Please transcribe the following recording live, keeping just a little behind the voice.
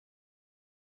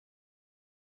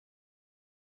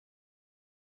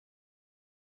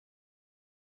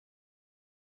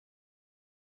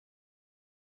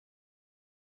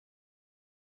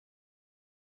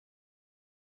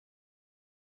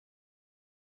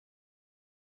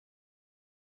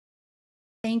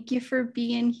Thank you for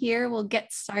being here. We'll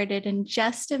get started in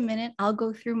just a minute. I'll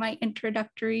go through my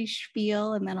introductory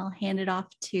spiel and then I'll hand it off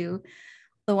to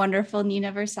the wonderful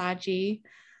Nina Versaggi.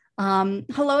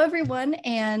 Hello, everyone,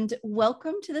 and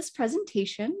welcome to this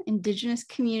presentation, Indigenous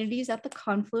Communities at the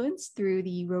Confluence through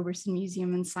the Roberson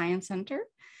Museum and Science Center.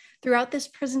 Throughout this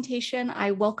presentation,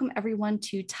 I welcome everyone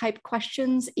to type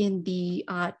questions in the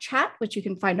chat, which you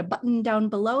can find a button down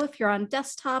below if you're on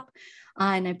desktop.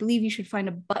 And I believe you should find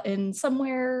a button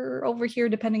somewhere over here,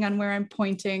 depending on where I'm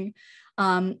pointing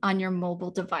on your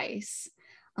mobile device.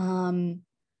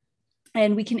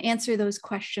 And we can answer those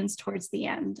questions towards the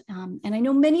end. And I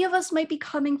know many of us might be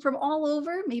coming from all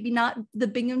over, maybe not the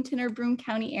Binghamton or Broome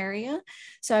County area.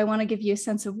 So I want to give you a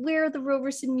sense of where the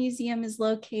Roberson Museum is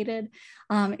located.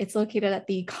 It's located at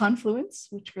the Confluence,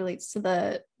 which relates to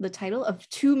the title of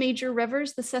two major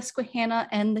rivers, the Susquehanna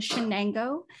and the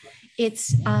Chenango.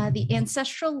 It's the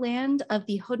ancestral land of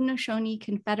the Haudenosaunee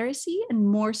Confederacy, and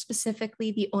more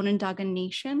specifically, the Onondaga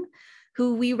Nation,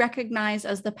 who we recognize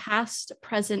as the past,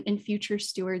 present, and future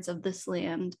stewards of this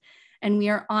land. And we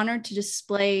are honored to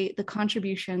display the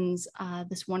contributions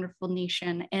this wonderful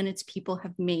nation and its people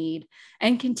have made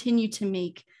and continue to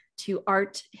make to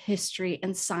art, history,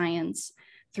 and science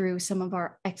through some of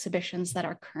our exhibitions that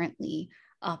are currently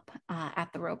up at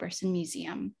the Roberson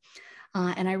Museum.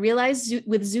 And I realize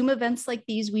with Zoom events like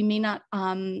these, we may not,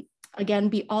 again,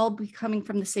 be coming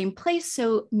from the same place.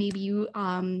 So maybe you,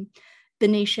 the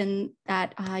nation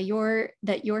that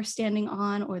you're standing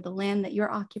on or the land that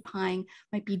you're occupying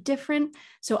might be different.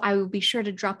 So I will be sure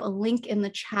to drop a link in the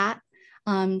chat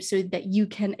so that you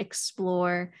can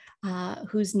explore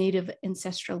whose native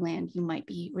ancestral land you might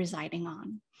be residing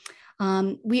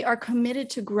on. We are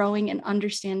committed to growing and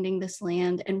understanding this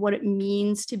land and what it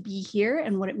means to be here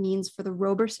and what it means for the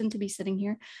Roberson to be sitting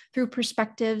here through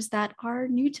perspectives that are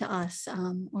new to us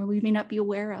or we may not be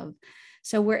aware of.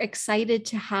 So we're excited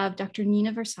to have Dr.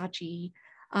 Nina Versaggi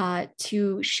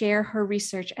to share her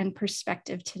research and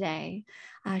perspective today.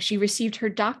 She received her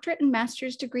doctorate and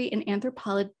master's degree in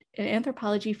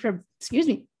anthropology from,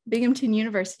 Binghamton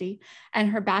University, and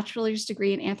her bachelor's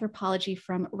degree in anthropology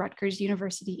from Rutgers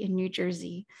University in New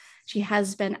Jersey. She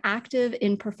has been active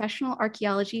in professional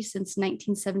archaeology since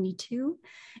 1972.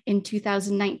 In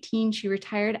 2019, she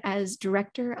retired as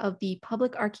director of the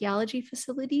Public Archaeology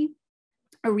Facility,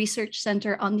 a research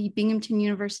center on the Binghamton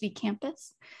University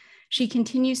campus. She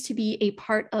continues to be a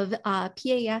part of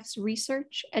PAF's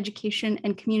research, education,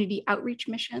 and community outreach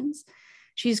missions.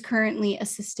 She's currently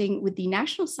assisting with the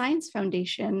National Science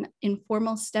Foundation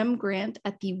Informal STEM grant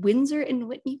at the Windsor and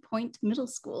Whitney Point Middle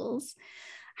Schools.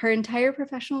 Her entire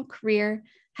professional career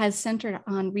has centered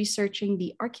on researching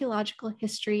the archaeological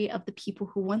history of the people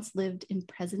who once lived in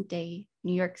present-day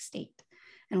New York State.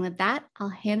 And with that, I'll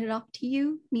hand it off to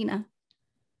you, Nina.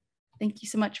 Thank you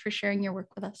so much for sharing your work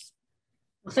with us.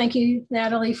 Well, thank you,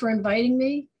 Natalie, for inviting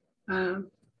me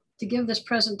to give this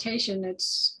presentation.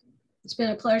 It's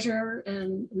been a pleasure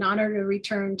and an honor to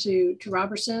return to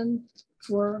Roberson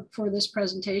for this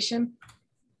presentation.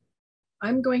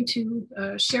 I'm going to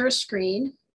share a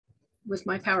screen with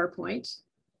my PowerPoint.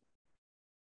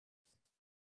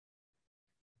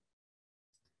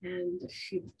 And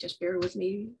if you just bear with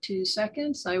me 2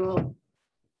 seconds, I will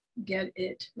get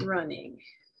it running.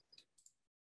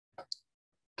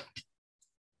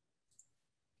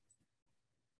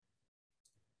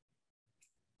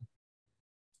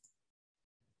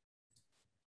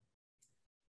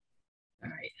 All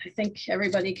right, I think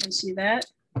everybody can see that.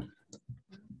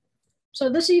 So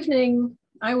this evening,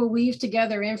 I will weave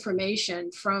together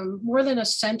information from more than a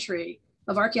century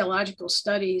of archaeological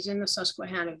studies in the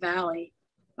Susquehanna Valley.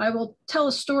 I will tell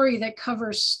a story that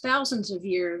covers thousands of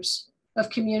years of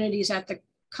communities at the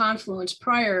confluence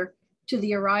prior to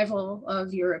the arrival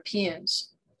of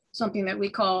Europeans, something that we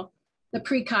call the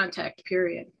pre-contact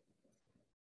period.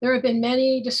 There have been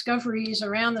many discoveries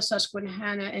around the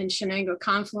Susquehanna and Chenango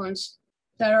confluence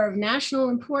that are of national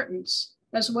importance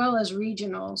as well as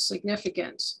regional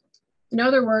significance. In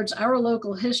other words, our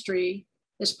local history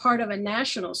is part of a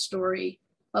national story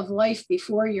of life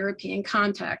before European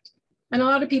contact. And a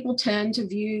lot of people tend to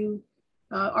view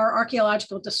our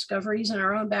archaeological discoveries in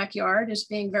our own backyard as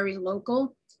being very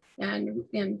local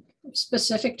and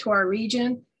specific to our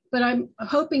region. But I'm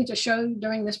hoping to show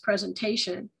during this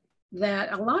presentation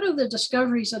that a lot of the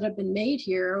discoveries that have been made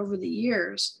here over the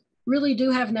years really do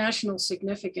have national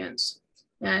significance.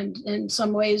 And in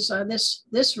some ways,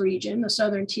 this region, the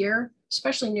southern tier,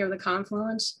 especially near the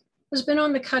confluence, has been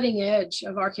on the cutting edge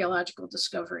of archaeological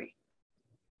discovery.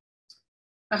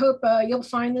 I hope you'll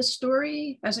find this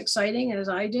story as exciting as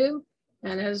I do.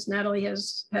 And as Natalie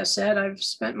has said, I've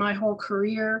spent my whole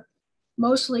career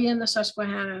mostly in the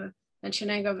Susquehanna and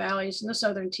Chenango Valleys in the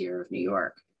southern tier of New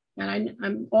York. And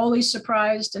I'm always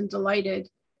surprised and delighted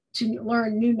to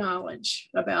learn new knowledge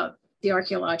about the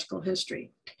archaeological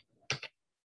history.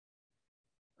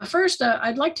 First,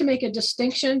 I'd like to make a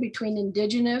distinction between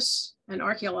Indigenous and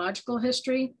archaeological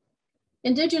history.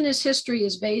 Indigenous history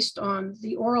is based on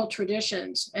the oral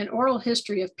traditions and oral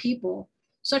history of people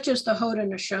such as the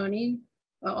Haudenosaunee,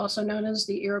 also known as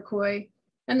the Iroquois,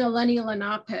 and the Lenni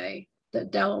Lenape, the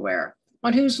Delaware,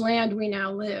 on whose land we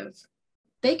now live.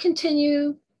 They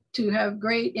continue to have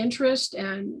great interest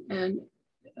and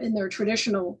in their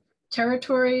traditional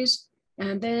territories,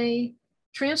 and they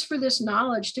transfer this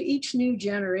knowledge to each new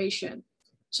generation.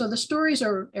 So the stories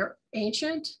are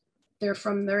ancient, they're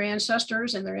from their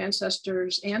ancestors and their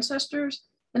ancestors' ancestors,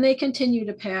 and they continue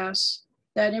to pass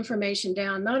that information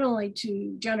down, not only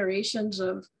to generations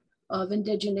of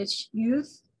Indigenous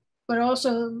youth, but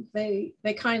also they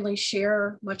kindly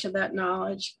share much of that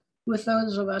knowledge with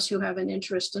those of us who have an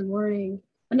interest in learning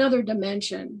another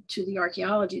dimension to the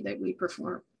archaeology that we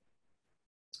perform.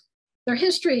 Their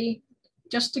history,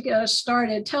 just to get us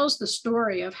started, tells the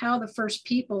story of how the first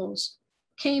peoples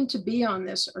came to be on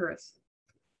this earth.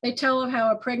 They tell of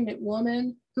how a pregnant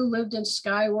woman who lived in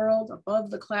sky world above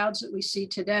the clouds that we see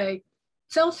today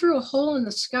fell through a hole in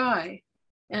the sky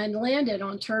and landed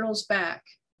on Turtle's back.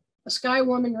 A sky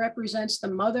woman represents the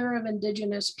mother of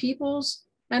Indigenous peoples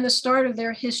and the start of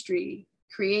their history,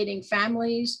 creating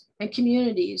families and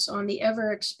communities on the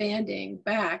ever expanding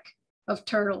back of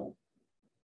Turtle.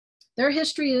 Their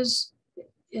history is,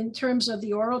 in terms of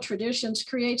the oral traditions,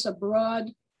 creates a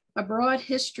broad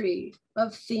history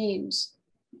of themes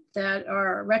that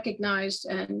are recognized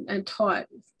and taught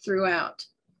throughout.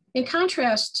 In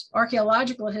contrast,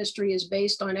 archaeological history is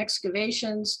based on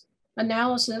excavations,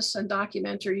 analysis, and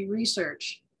documentary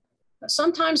research.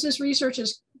 Sometimes this research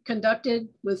is conducted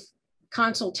with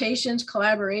consultations,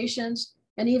 collaborations,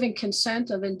 and even consent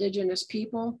of Indigenous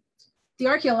people. The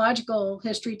archaeological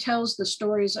history tells the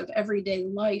stories of everyday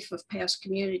life of past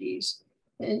communities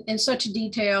in such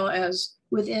detail as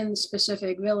within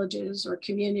specific villages or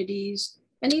communities,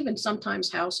 and even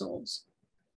sometimes households.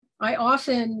 I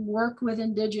often work with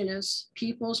Indigenous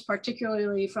peoples,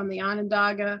 particularly from the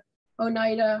Onondaga,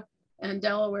 Oneida, and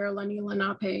Delaware Lenni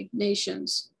Lenape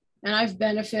nations. And I've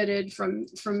benefited from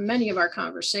many of our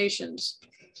conversations.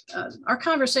 Our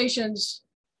conversations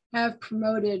have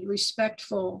promoted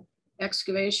respectful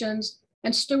excavations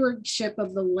and stewardship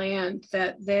of the land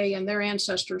that they and their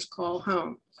ancestors call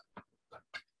home.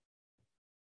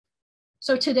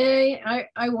 So today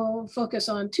I will focus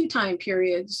on two time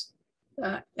periods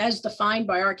as defined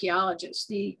by archaeologists.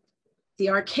 The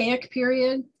archaic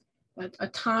period, a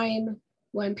time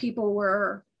when people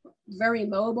were very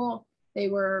mobile. They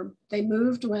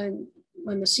moved when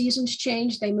the seasons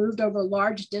changed. They moved over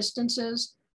large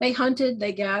distances. They hunted,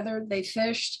 they gathered, they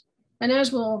fished. And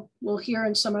as we'll hear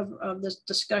in some of this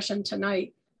discussion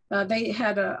tonight, they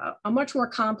had a much more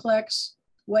complex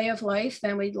way of life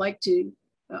than we'd like to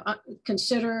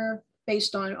consider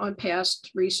based on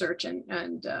past research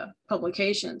and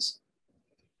publications.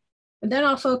 And then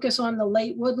I'll focus on the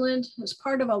late woodland as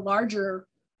part of a larger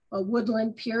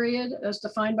woodland period as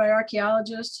defined by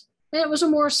archaeologists. And it was a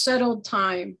more settled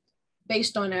time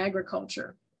based on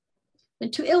agriculture.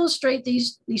 And to illustrate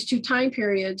these two time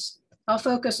periods, I'll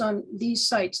focus on these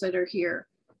sites that are here.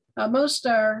 Most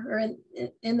are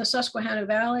in the Susquehanna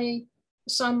Valley.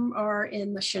 Some are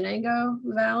in the Chenango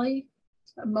Valley.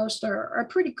 Most are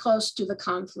pretty close to the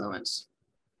confluence.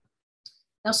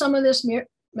 Now, some of this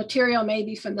material may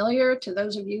be familiar to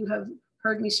those of you who have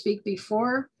heard me speak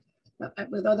before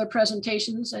with other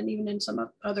presentations and even in some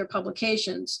other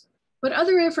publications. But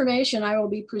other information I will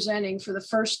be presenting for the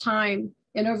first time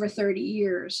in over 30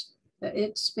 years.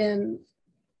 It's been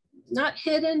not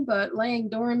hidden, but laying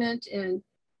dormant in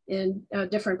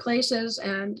different places.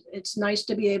 And it's nice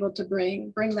to be able to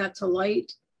bring that to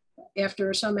light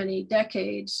after so many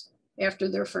decades after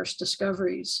their first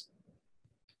discoveries.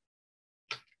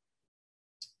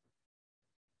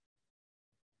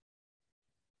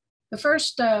 The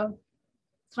first time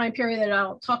period that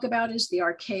I'll talk about is the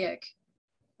archaic.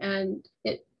 And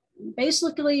it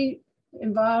basically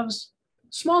involves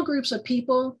small groups of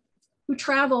people who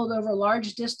traveled over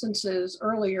large distances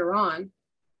earlier on.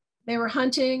 They were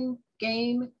hunting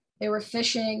game, they were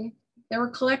fishing, they were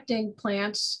collecting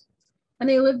plants, and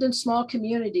they lived in small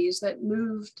communities that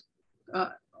moved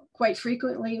quite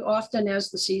frequently, often as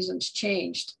the seasons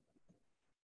changed.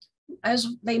 As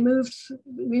we moved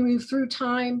through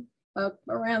time,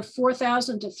 around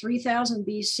 4,000 to 3,000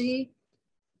 BC,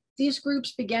 these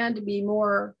groups began to be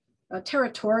more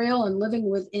territorial and living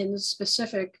within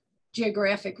specific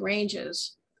geographic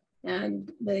ranges.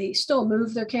 And they still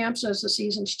moved their camps as the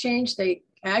seasons changed. They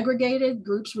aggregated,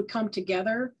 groups would come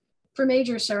together for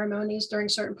major ceremonies during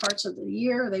certain parts of the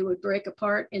year. They would break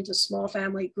apart into small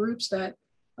family groups that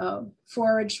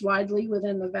foraged widely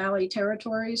within the valley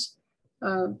territories.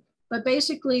 But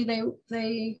basically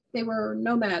they were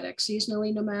nomadic,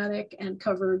 seasonally nomadic, and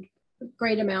covered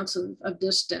great amounts of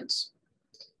distance.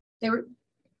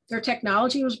 Their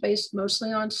technology was based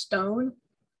mostly on stone.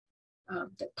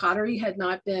 The pottery had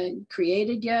not been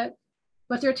created yet,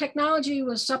 but their technology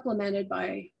was supplemented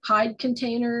by hide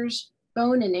containers,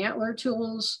 bone and antler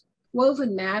tools,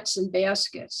 woven mats and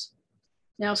baskets.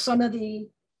 Now, some of the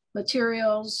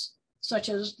materials, such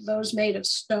as those made of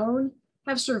stone,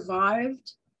 have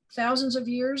survived thousands of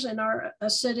years in our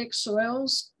acidic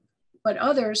soils, but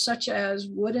others, such as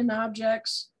wooden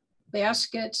objects,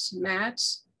 baskets,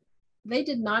 mats, they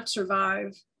did not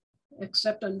survive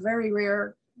except in very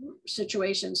rare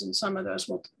situations, and some of those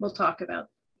we'll talk about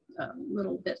a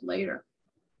little bit later.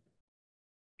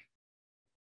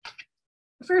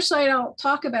 The first site I'll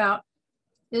talk about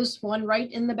is one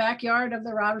right in the backyard of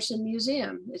the Robertson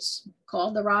Museum. It's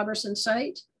called the Robertson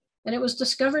Site, and it was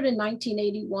discovered in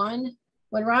 1981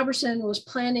 when Robertson was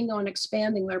planning on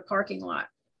expanding their parking lot.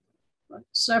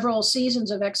 Several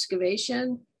seasons of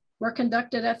excavation were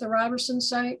conducted at the Robertson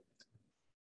Site,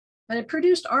 and it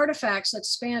produced artifacts that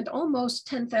spanned almost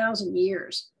 10,000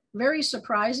 years. Very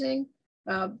surprising,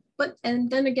 and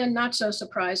then again, not so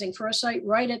surprising for a site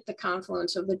right at the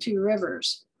confluence of the two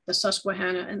rivers, the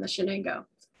Susquehanna and the Chenango.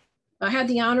 I had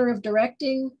the honor of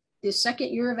directing the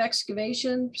second year of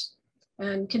excavations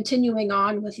and continuing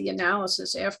on with the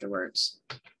analysis afterwards.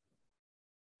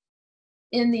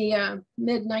 In the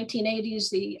mid-1980s,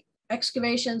 the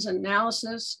excavations and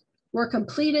analysis were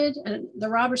completed, and the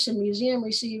Robertson Museum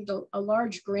received a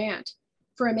large grant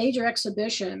for a major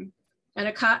exhibition and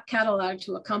a catalog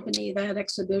to accompany that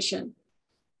exhibition.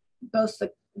 Both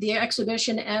the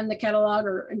exhibition and the catalog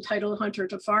are entitled Hunter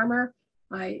to Farmer.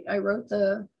 I wrote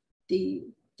the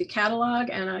catalog,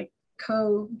 and I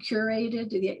co-curated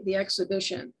the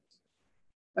exhibition.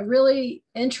 A really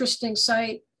interesting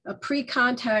site, a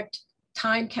pre-contact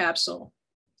time capsule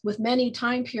with many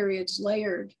time periods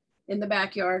layered in the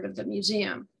backyard of the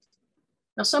museum.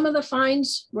 Now, some of the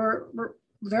finds were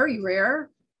very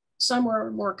rare, some were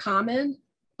more common,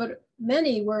 but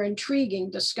many were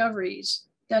intriguing discoveries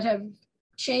that have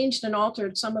changed and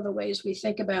altered some of the ways we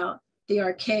think about the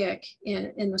archaic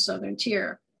in the Southern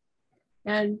Tier.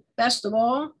 And best of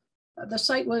all, the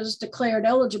site was declared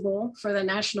eligible for the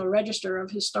National Register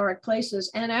of Historic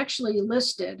Places and actually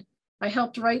listed. I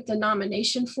helped write the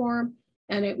nomination form,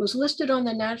 and it was listed on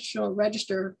the National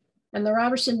Register, and the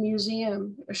Robertson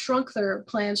Museum shrunk their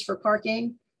plans for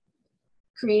parking,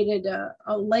 created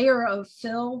a layer of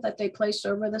fill that they placed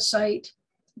over the site,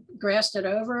 grassed it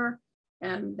over,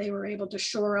 and they were able to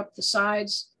shore up the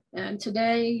sides. And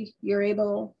today you're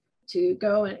able to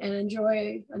go and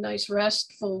enjoy a nice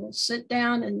restful sit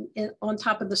down and on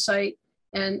top of the site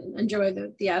and enjoy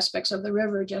the aspects of the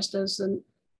river, just as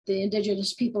the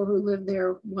indigenous people who lived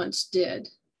there once did.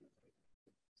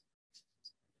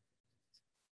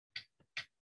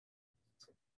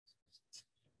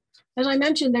 As I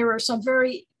mentioned, there were some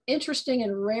very interesting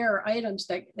and rare items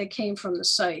that came from the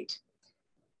site.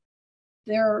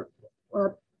 There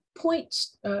are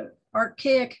points,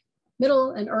 archaic,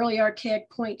 middle and early archaic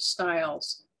point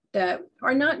styles that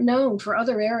are not known for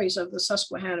other areas of the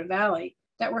Susquehanna Valley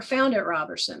that were found at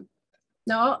Robertson.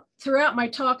 Now, throughout my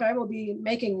talk, I will be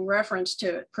making reference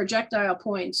to projectile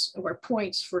points, or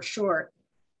points for short.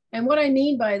 And what I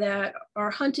mean by that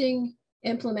are hunting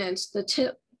implements,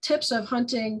 the tips of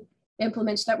hunting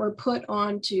implements that were put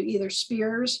onto either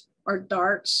spears or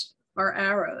darts or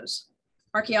arrows.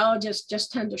 Archaeologists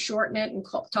just tend to shorten it and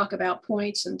talk about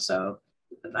points, and so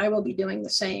I will be doing the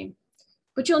same.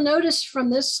 But you'll notice from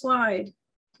this slide,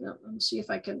 let me see if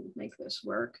I can make this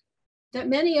work, that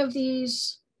many of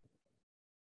these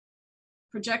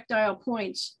projectile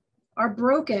points are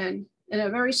broken in a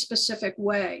very specific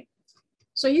way.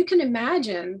 So you can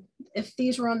imagine if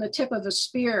these were on the tip of a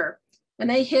spear and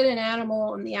they hit an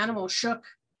animal and the animal shook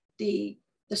the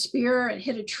spear and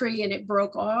hit a tree and it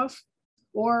broke off,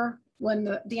 or when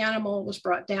the animal was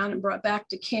brought down and brought back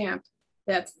to camp,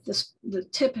 that the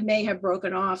tip may have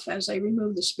broken off as they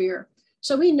removed the spear.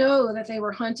 So we know that they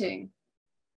were hunting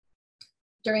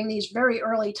during these very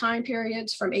early time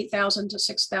periods from 8,000 to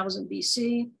 6,000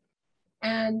 BC.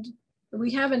 And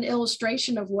we have an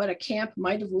illustration of what a camp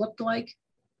might have looked like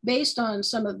based on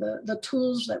some of the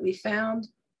tools that we found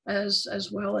as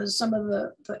well as some of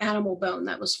the animal bone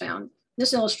that was found.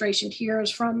 This illustration here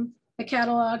is from a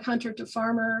catalog, Hunter to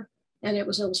Farmer, and it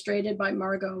was illustrated by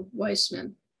Margot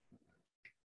Weissman.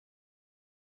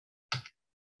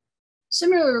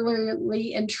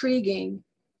 Similarly intriguing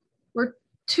were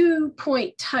 2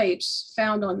 point types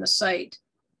found on the site.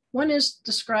 One is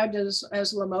described as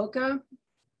Lamoka.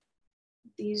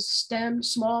 These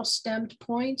small stemmed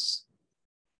points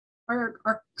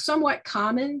are somewhat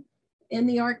common in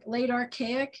the late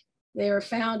Archaic. They are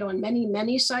found on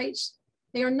many sites.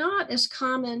 They are not as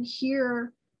common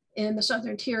here in the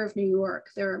southern tier of New York.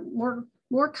 They're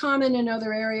more common in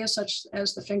other areas such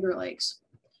as the Finger Lakes.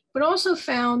 But also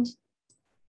found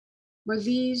were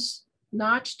these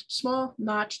small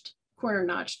notched, corner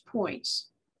notched points.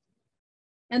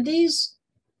 And these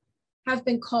have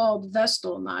been called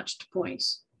Vestal notched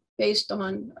points based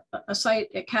on a site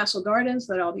at Castle Gardens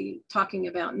that I'll be talking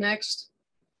about next.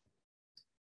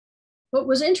 What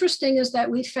was interesting is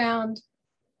that we found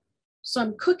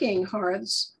some cooking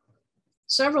hearths,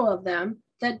 several of them,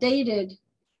 that dated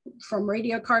from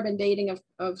radiocarbon dating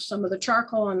of some of the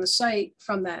charcoal on the site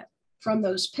from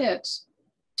those pits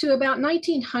to about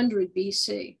 1900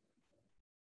 BC.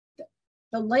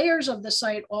 The layers of the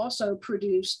site also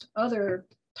produced other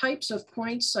types of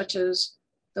points, such as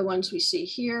the ones we see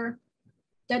here,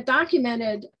 that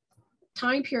documented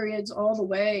time periods all the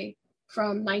way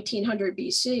from 1900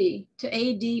 BC to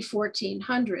AD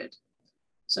 1400,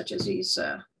 such as these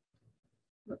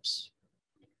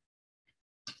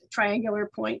triangular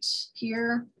points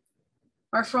here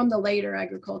are from the later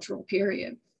agricultural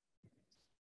period.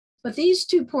 But these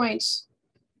 2 points,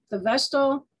 the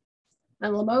Vestal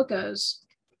and Lamokas,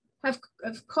 have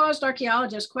caused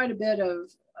archaeologists quite a bit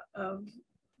of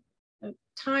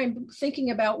time thinking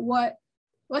about what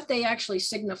they actually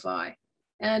signify.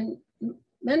 And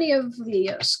many of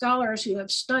the scholars who have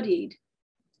studied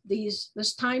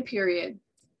this time period,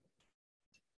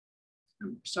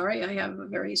 I'm sorry, I have a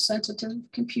very sensitive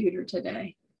computer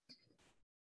today.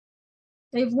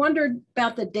 They've wondered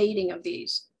about the dating of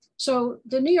these. So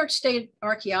the New York State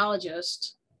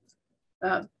archaeologists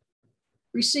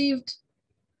received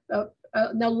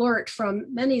an alert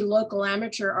from many local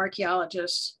amateur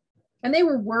archaeologists, and they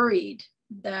were worried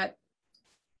that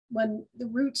when the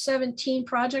Route 17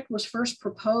 project was first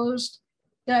proposed,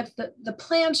 that the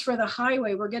plans for the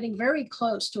highway were getting very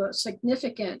close to a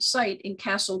significant site in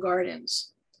Castle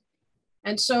Gardens.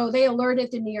 And so they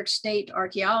alerted the New York State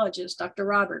archaeologist, Dr.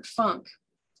 Robert Funk.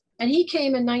 And he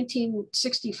came in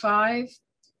 1965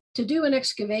 to do an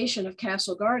excavation of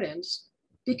Castle Gardens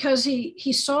because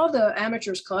he saw the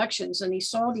amateurs' collections and he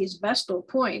saw these Vestal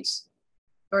points,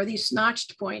 or these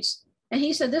notched points. And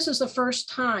he said, this is the first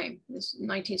time, this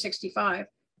 1965,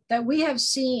 that we have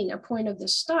seen a point of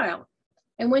this style.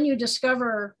 And when you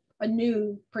discover a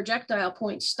new projectile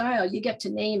point style, you get to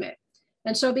name it.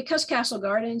 And so because Castle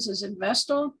Gardens is in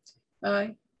Vestal,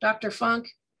 Dr. Funk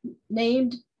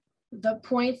named the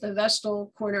point the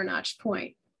Vestal corner notched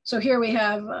point. So here we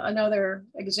have another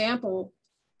example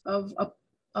of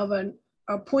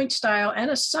a point style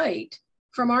and a site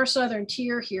from our southern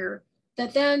tier here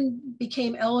that then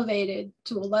became elevated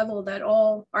to a level that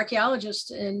all archaeologists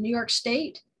in New York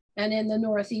State and in the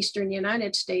northeastern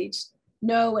United States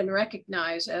know and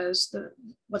recognize as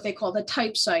what they call the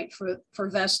type site for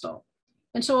Vestal.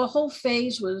 And so a whole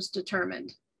phase was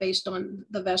determined based on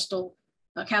the Vestal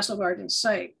Castle Gardens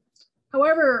site.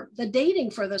 However, the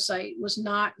dating for the site was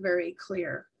not very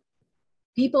clear.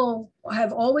 People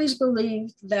have always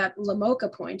believed that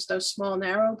Lamoka points, those small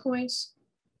narrow points,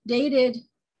 they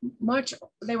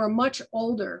were much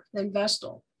older than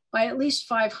Vestal by at least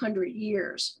 500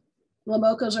 years.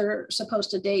 Lamokas are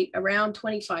supposed to date around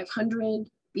 2500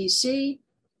 BC,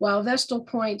 while Vestal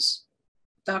points,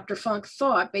 Dr. Funk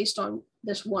thought, based on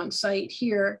this one site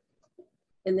here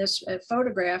in this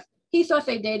photograph, he thought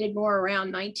they dated more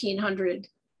around 1900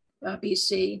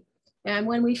 BC. And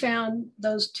when we found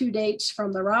those 2 dates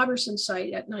from the Robertson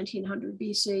site at 1900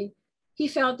 BC, he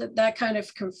felt that kind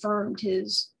of confirmed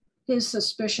his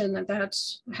suspicion that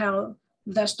that's how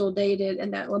Vestal dated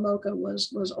and that Lamoka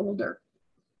was older.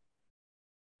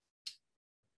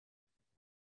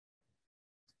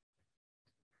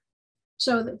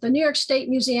 So the New York State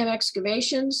Museum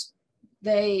excavations,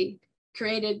 they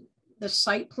created the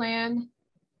site plan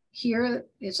here.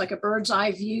 It's like a bird's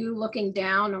eye view looking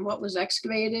down on what was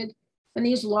excavated. And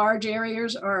these large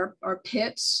areas are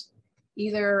pits,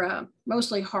 either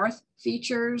mostly hearth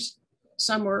features,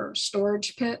 some were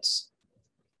storage pits.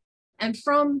 And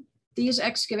from these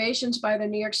excavations by the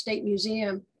New York State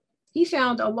Museum, he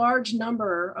found a large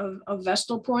number of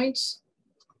Vestal points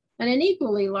and an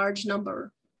equally large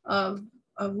number of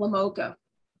Lamoka.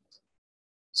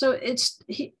 So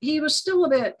he was still a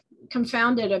bit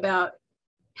confounded about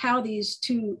how these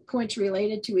 2 points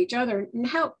related to each other and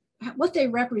what they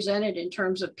represented in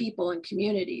terms of people and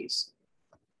communities.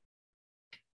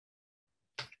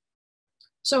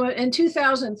 So in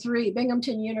 2003,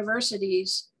 Binghamton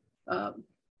University's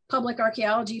Public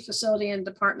Archaeology Facility and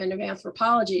Department of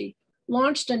Anthropology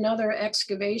launched another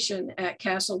excavation at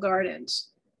Castle Gardens.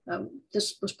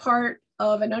 This was part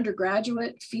of an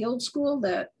undergraduate field school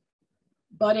that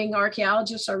budding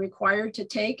archaeologists are required to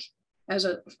take as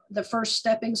the first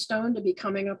stepping stone to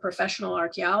becoming a professional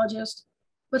archaeologist.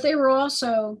 But they were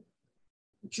also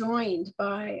joined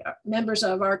by members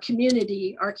of our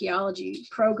community archaeology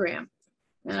program.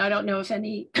 And I don't know if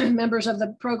any members of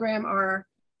the program are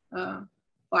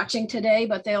watching today,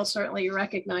 but they'll certainly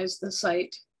recognize the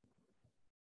site.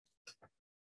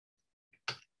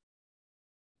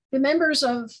 The members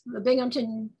of the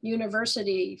Binghamton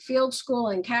University Field School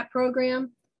and CAP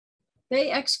program,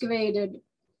 they excavated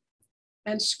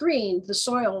and screened the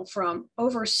soil from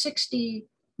over 60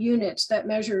 units that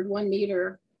measured 1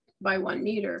 meter by 1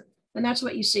 meter. And that's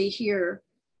what you see here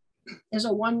is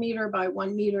a 1 meter by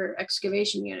 1 meter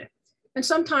excavation unit. And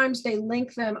sometimes they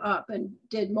link them up and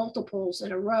did multiples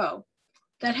in a row.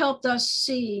 That helped us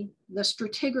see the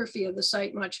stratigraphy of the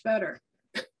site much better.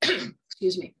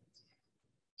 Excuse me.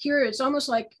 Here, it's almost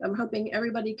like, I'm hoping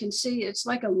everybody can see, it's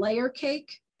like a layer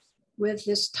cake with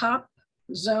this top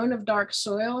zone of dark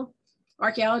soil.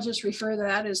 Archaeologists refer to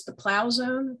that as the plow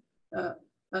zone, a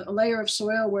layer of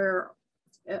soil where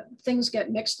things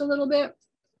get mixed a little bit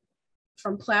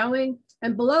from plowing.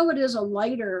 And below it is a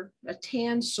lighter, a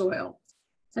tan soil.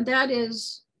 And that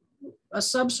is a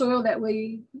subsoil that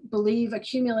we believe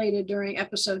accumulated during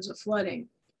episodes of flooding.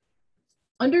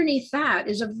 Underneath that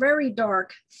is a very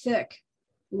dark, thick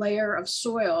layer of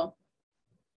soil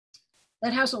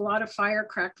that has a lot of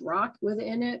fire-cracked rock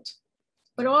within it,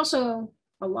 but also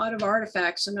a lot of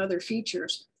artifacts and other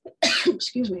features.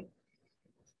 Excuse me.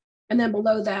 And then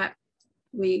below that,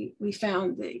 we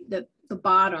found the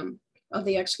bottom of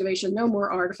the excavation. No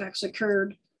more artifacts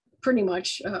occurred pretty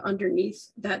much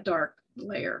underneath that dark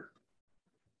layer.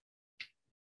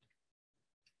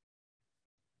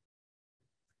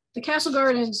 The Castle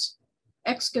Gardens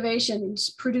excavations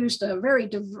produced a very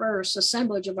diverse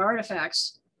assemblage of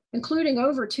artifacts, including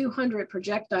over 200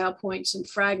 projectile points and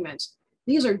fragments.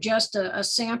 These are just a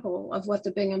sample of what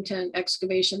the Binghamton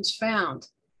excavations found.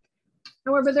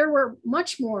 However, there were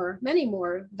many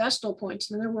more Vestal points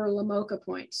than there were Lamoka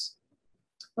points.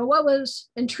 But what was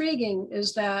intriguing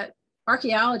is that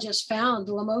archaeologists found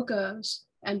Lamokas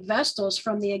and Vestals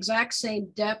from the exact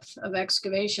same depth of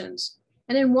excavations,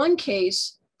 and in one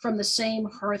case, from the same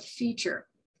hearth feature.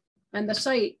 And the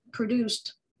site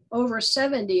produced over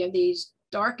 70 of these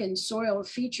darkened soil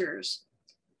features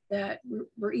that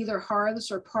were either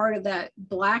hearths or part of that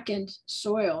blackened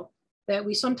soil that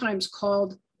we sometimes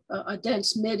called a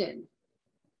dense midden.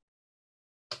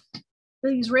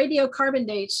 These radiocarbon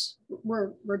dates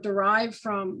were derived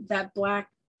from that black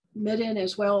midden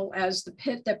as well as the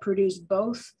pit that produced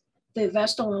both the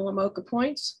Vestal and Lamoka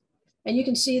points. And you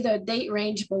can see the date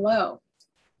range below.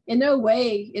 In no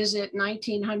way is it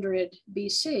 1900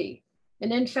 BC.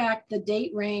 And in fact, the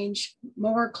date range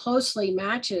more closely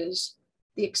matches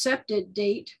the accepted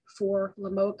date for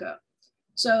Lamoka.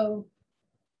 So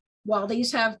while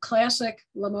these have classic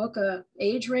Lamoka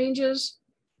age ranges,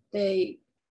 they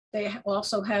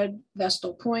also had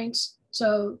Vestal points.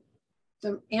 So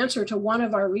the answer to one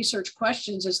of our research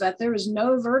questions is that there is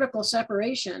no vertical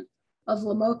separation of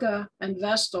Lamoka and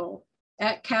Vestal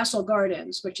at Castle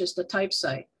Gardens, which is the type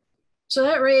site. So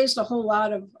that raised a whole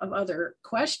lot of other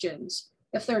questions.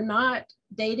 If they're not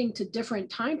dating to different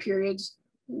time periods,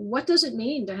 what does it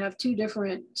mean to have two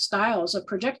different styles of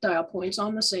projectile points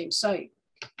on the same site?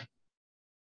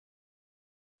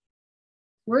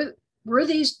 Were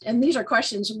these, and these are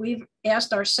questions we've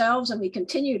asked ourselves and we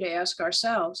continue to ask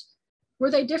ourselves, were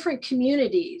they different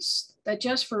communities that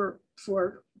just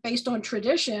based on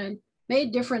tradition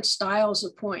made different styles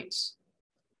of points?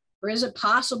 Or is it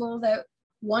possible that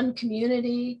one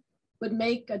community would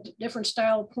make a different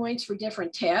style of points for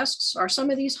different tasks? Are some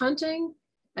of these hunting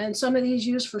and some of these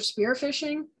used for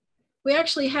spearfishing? We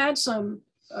actually had some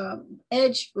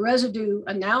edge residue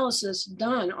analysis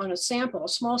done on a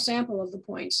small sample of the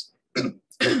points,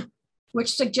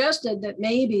 which suggested that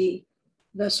maybe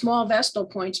the small Vestal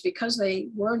points, because they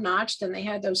were notched and they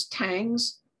had those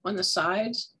tangs on the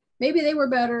sides, maybe they were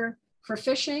better for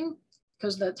fishing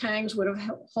because the tangs would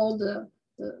have hold the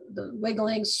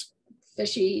wiggling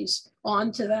fishies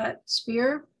onto that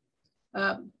spear.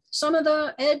 Some of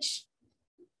the edge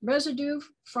residue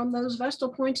from those Vestal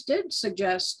points did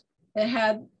suggest it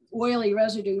had oily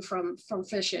residue from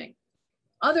fishing.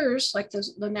 Others, like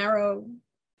the narrow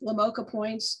Lamoka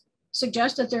points,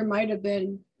 suggest that there might have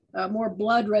been more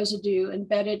blood residue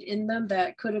embedded in them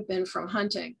that could have been from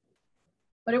hunting.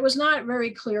 But it was not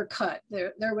very clear cut.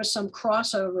 There was some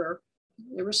crossover.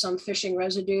 There was some fishing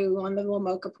residue on the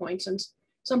Lamoka points and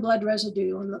some blood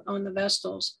residue on the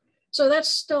Vestals. So that's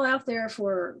still out there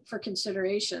for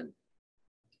consideration.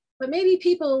 But maybe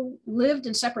people lived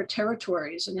in separate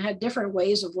territories and had different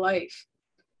ways of life.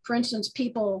 For instance,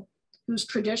 people whose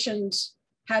traditions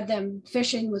had them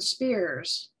fishing with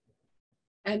spears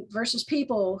and versus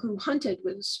people who hunted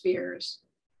with spears.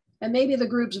 And maybe the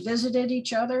groups visited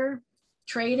each other,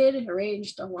 traded,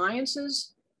 arranged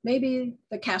alliances. Maybe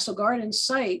the Castle Gardens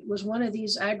site was one of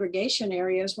these aggregation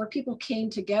areas where people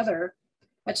came together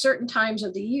at certain times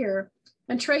of the year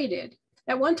and traded.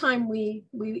 At one time, we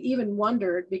even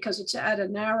wondered, because it's at a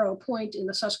narrow point in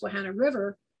the Susquehanna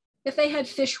River, if they had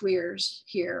fish weirs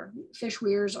here. Fish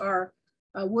weirs are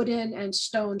wooden and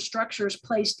stone structures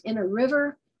placed in a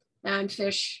river, and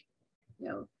fish,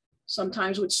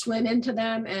 sometimes would swim into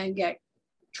them and get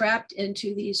trapped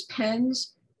into these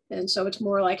pens. And so it's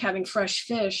more like having fresh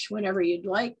fish whenever you'd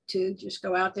like to just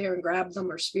go out there and grab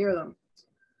them or spear them.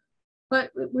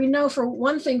 But we know for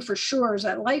one thing for sure is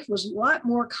that life was a lot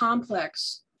more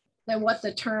complex than what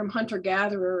the term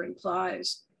hunter-gatherer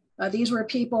implies. These were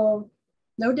people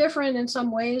no different in some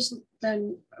ways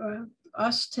than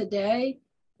us today,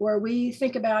 where we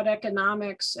think about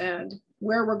economics and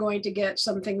where we're going to get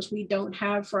some things we don't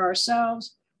have for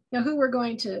ourselves, who we're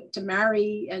going to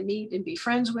marry and meet and be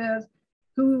friends with,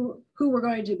 who we're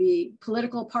going to be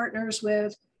political partners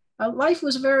with. Life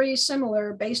was very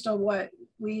similar based on what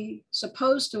we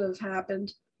suppose to have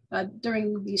happened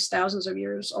during these thousands of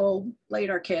years old late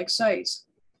archaic sites.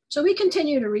 So we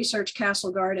continue to research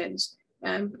Castle Gardens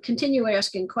and continue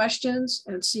asking questions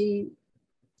and see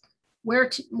where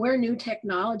new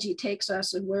technology takes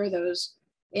us and where those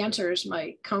answers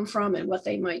might come from and what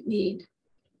they might need.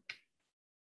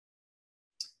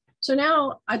 So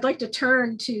now I'd like to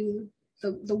turn to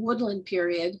the woodland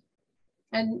period.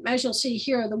 And as you'll see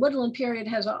here, the woodland period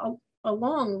has a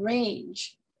long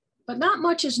range, but not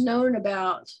much is known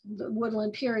about the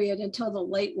woodland period until the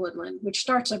late woodland, which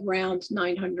starts around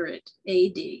 900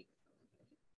 AD.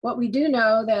 What we do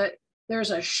know that there's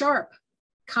a sharp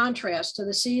contrast to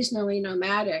the seasonally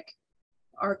nomadic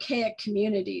archaic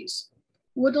communities.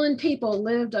 Woodland people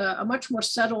lived a much more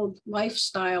settled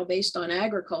lifestyle based on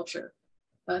agriculture.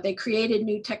 They created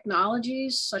new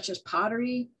technologies such as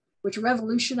pottery, which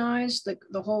revolutionized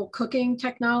the whole cooking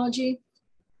technology.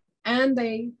 And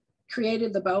they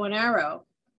created the bow and arrow.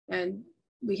 And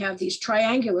we have these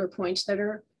triangular points that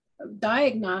are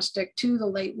diagnostic to the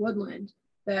late woodland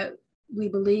that we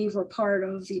believe were part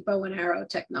of the bow and arrow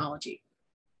technology.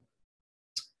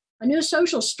 A new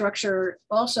social structure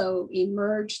also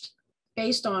emerged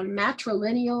based on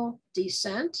matrilineal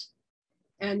descent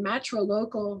and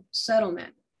matrilocal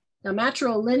settlement. Now,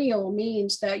 matrilineal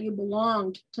means that you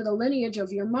belonged to the lineage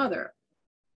of your mother.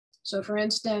 So for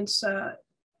instance,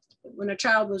 when a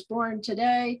child was born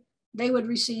today, they would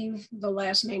receive the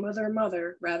last name of their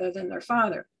mother rather than their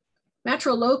father.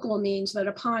 Matrilocal means that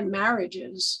upon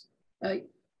marriages,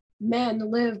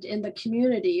 men lived in the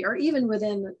community or even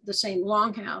within the same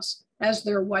longhouse as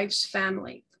their wife's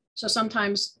family. So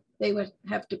sometimes they would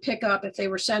have to pick up, if they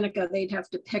were Seneca, they'd have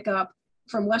to pick up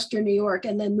from Western New York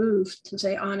and then move to,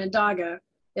 say, Onondaga,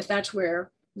 if that's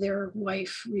where their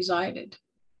wife resided.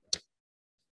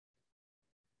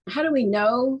 How do we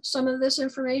know some of this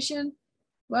information?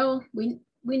 Well, we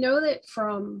know that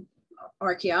from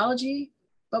archaeology,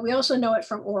 but we also know it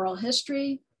from oral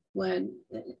history when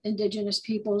Indigenous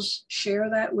peoples share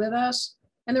that with us.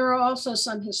 And there are also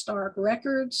some historic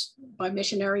records by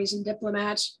missionaries and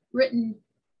diplomats written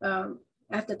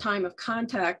at the time of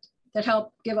contact that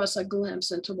help give us a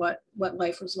glimpse into what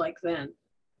life was like then.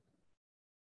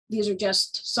 These are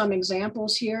just some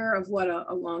examples here of what a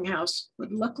longhouse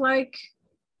would look like.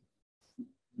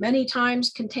 Many times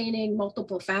containing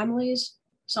multiple families,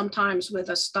 sometimes with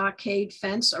a stockade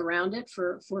fence around it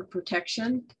for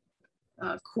protection.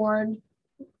 Corn,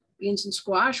 beans, and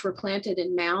squash were planted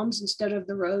in mounds instead of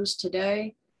the rows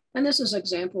today. And this is an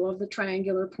example of the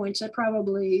triangular points that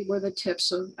probably were the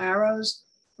tips of arrows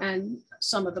and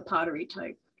some of the pottery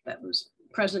type that was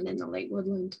present in the late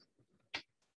woodland.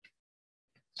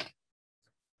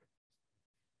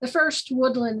 The first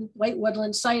late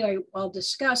woodland site I'll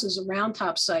discuss is a Round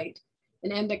Top site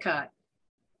in Endicott.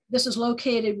 This is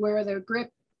located where the Grip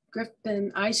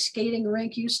Griffin Ice Skating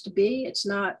Rink used to be. It's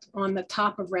not on the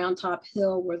top of Round Top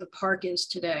Hill where the park is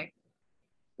today.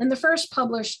 And the first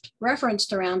published reference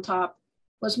to Round Top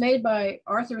was made by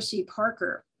Arthur C.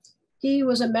 Parker. He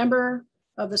was a member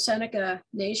of the Seneca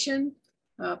Nation,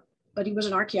 but he was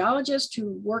an archaeologist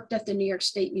who worked at the New York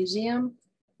State Museum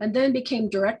and then became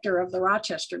director of the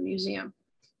Rochester Museum.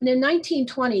 And in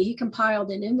 1920, he compiled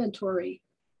an inventory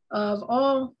of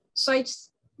all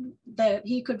sites that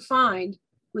he could find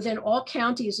within all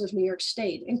counties of New York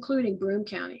State, including Broome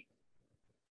County.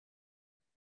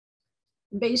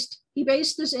 He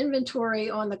based this inventory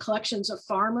on the collections of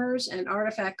farmers and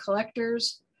artifact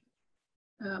collectors.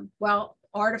 While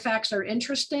artifacts are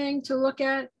interesting to look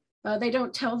at, they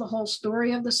don't tell the whole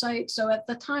story of the site. So at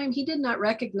the time, he did not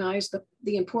recognize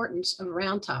the importance of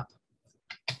Round Top.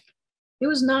 It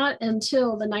was not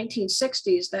until the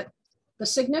 1960s that the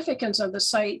significance of the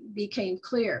site became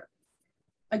clear.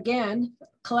 Again,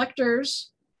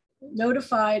 collectors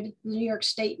notified the New York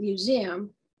State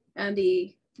Museum and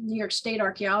the New York State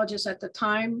archaeologist at the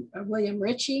time, William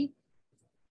Ritchie.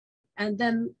 And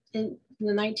then in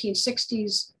the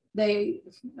 1960s, they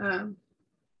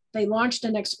launched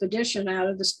an expedition out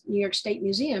of the New York State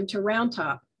Museum to Round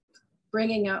Top,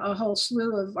 bringing a whole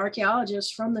slew of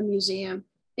archaeologists from the museum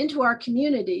into our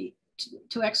community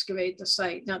to excavate the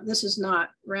site. Now, this is not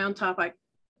Round Top.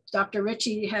 Dr.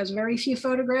 Ritchie has very few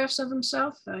photographs of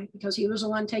himself because he was the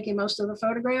one taking most of the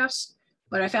photographs,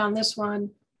 but I found this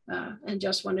one and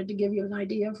just wanted to give you an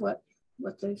idea of what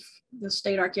the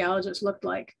state archaeologist looked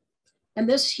like. And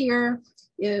this here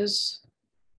is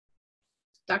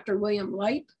Dr. William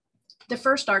Light, the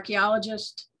first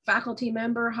archaeologist faculty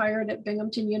member hired at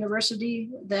Binghamton University,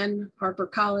 then Harper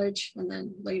College, and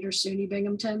then later SUNY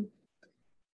Binghamton.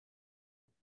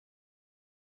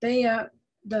 The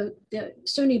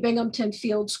SUNY Binghamton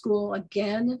Field School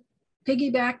again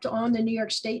piggybacked on the New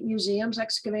York State Museum's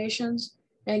excavations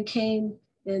and came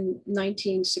in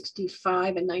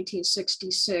 1965 and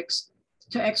 1966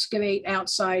 to excavate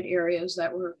outside areas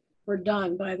that were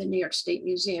done by the New York State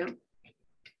Museum.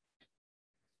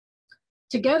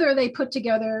 Together, they put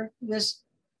together this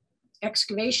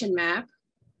excavation map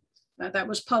that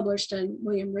was published in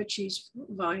William Ritchie's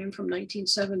volume from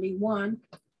 1971.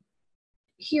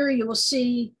 Here you will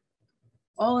see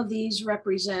all of these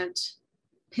represent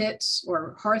pits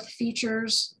or hearth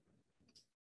features.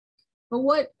 But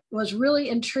what was really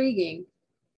intriguing,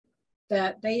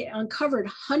 that they uncovered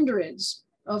hundreds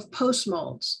of post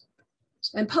molds.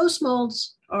 And post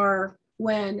molds are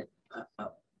when a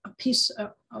piece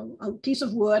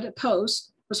of wood, a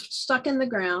post, was stuck in the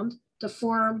ground to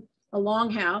form a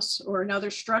longhouse or another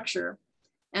structure.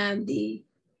 And the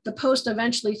post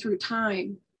eventually through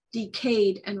time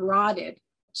decayed and rotted.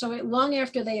 So long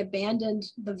after they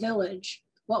abandoned the village,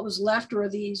 what was left were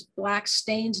these black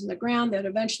stains in the ground that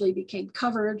eventually became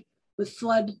covered with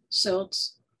flood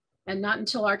silts. And not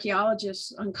until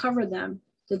archaeologists uncovered them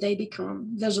did they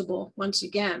become visible once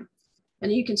again.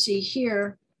 And you can see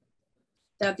here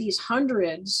that these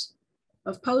hundreds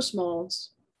of post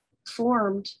molds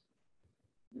formed,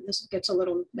 this gets a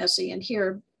little messy in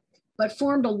here, but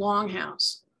formed a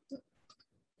longhouse.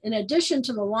 In addition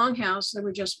to the longhouse, there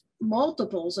were just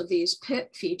multiples of these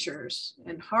pit features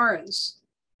and hearths.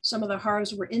 Some of the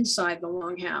hearths were inside the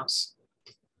longhouse.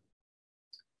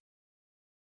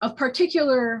 Of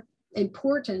particular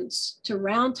importance to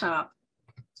Round Top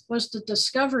was the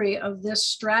discovery of this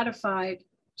stratified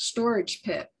storage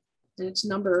pit. And it's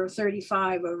number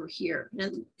 35 over here.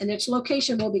 And its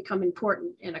location will become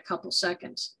important in a couple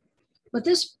seconds. But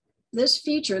this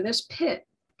feature, this pit,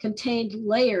 contained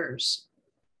layers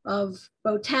of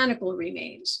botanical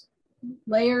remains,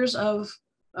 layers of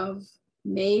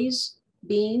maize,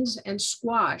 beans, and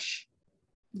squash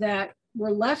that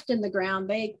were left in the ground.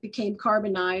 They became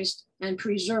carbonized and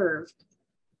preserved.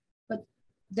 But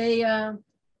they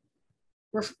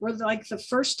were like the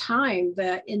first time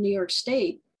that in New York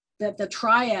State that the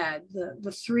triad,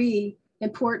 the three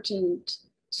important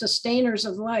sustainers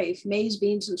of life, maize,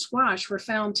 beans, and squash, were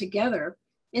found together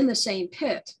in the same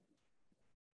pit.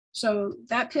 So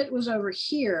that pit was over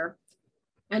here.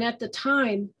 And at the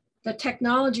time, the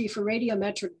technology for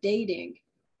radiometric dating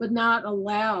would not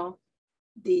allow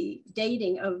the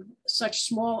dating of such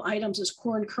small items as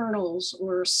corn kernels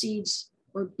or seeds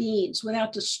or beans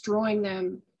without destroying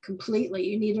them completely.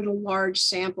 You needed a large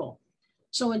sample.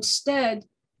 So instead,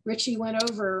 Ritchie went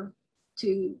over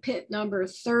to pit number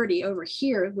 30 over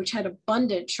here, which had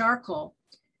abundant charcoal.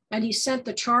 And he sent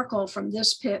the charcoal from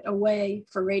this pit away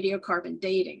for radiocarbon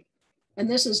dating. And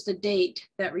this is the date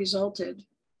that resulted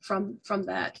from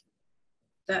that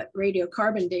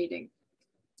radiocarbon dating.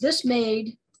 This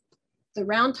made the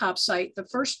Round Top site, the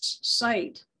first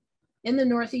site in the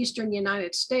northeastern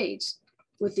United States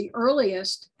with the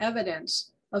earliest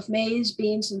evidence of maize,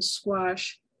 beans, and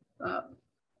squash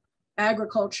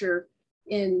agriculture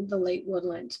in the late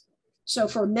woodland. So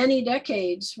for many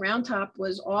decades, Round Top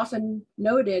was often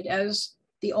noted as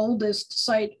the oldest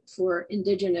site for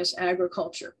indigenous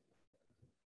agriculture.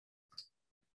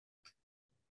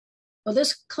 Well,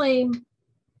 this claim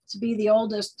to be the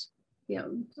oldest,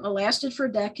 lasted for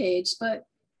decades, but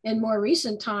in more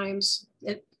recent times,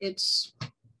 it's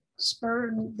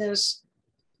spurred this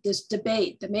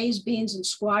debate, the maize, beans, and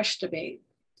squash debate.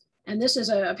 And this is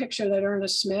a picture that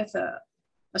Ernest Smith, a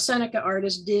Seneca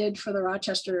artist, did for the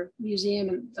Rochester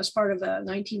Museum as part of the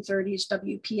 1930s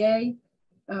WPA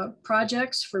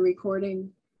projects for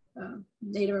recording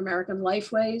Native American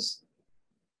lifeways.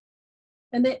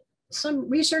 And some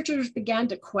researchers began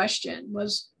to question,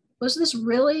 was this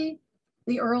really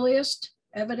the earliest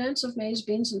evidence of maize,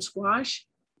 beans, and squash?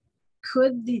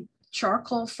 Could the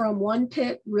charcoal from one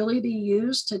pit really be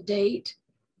used to date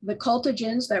the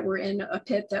cultigens that were in a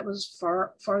pit that was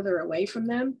farther away from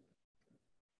them?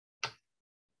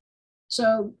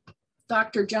 So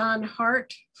Dr. John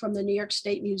Hart from the New York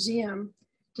State Museum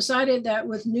decided that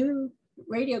with new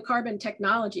radiocarbon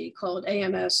technology called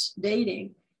AMS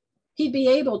dating, he'd be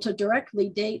able to directly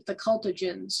date the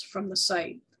cultigens from the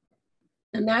site.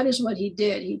 And that is what he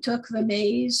did. He took the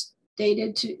maize,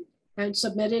 dated to, and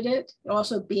submitted it,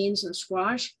 also beans and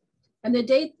squash. And the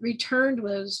date returned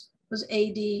was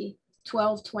AD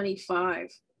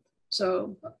 1225.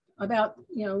 So about,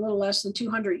 a little less than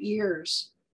 200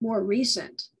 years more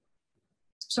recent.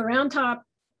 So Round Top's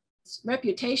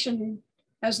reputation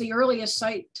as the earliest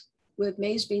site with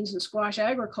maize, beans, and squash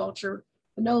agriculture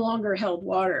no longer held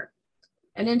water.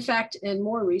 And in fact, in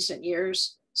more recent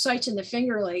years, sites in the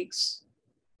Finger Lakes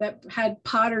that had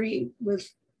pottery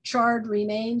with charred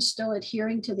remains still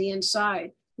adhering to the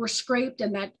inside were scraped,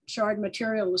 and that charred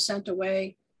material was sent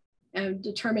away and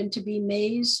determined to be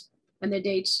maize, and the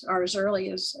dates are as early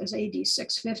as AD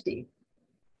 650.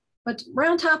 But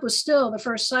Round Top was still the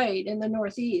first site in the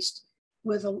Northeast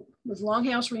with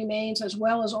longhouse remains as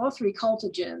well as all three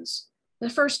cultigens, the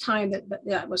first time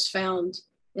that was found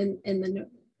in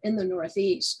the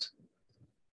Northeast.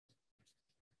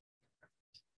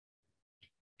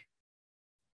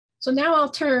 So now I'll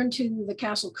turn to the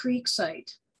Castle Creek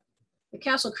site. The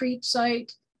Castle Creek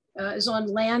site is on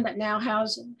land that now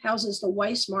houses the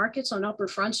Weiss Markets on Upper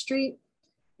Front Street.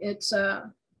 It's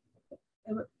a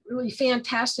really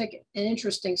fantastic and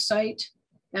interesting site.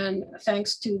 And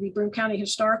thanks to the Broome County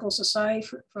Historical Society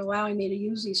for allowing me to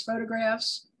use these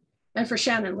photographs, and for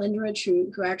Shannon Lindridge,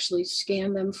 who actually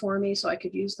scanned them for me so I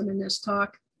could use them in this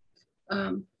talk.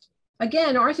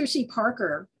 Again, Arthur C.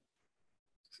 Parker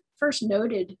first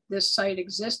noted this site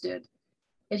existed,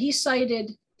 and he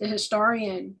cited the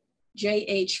historian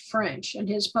J.H. French in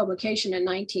his publication in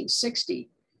 1960,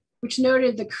 which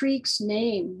noted the creek's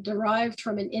name derived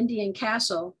from an Indian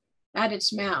castle at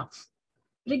its mouth.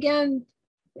 But again,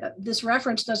 this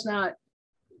reference does not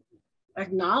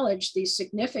acknowledge the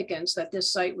significance that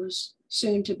this site was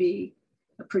soon to be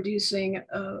producing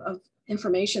of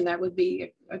information that would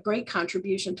be a great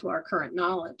contribution to our current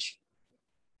knowledge.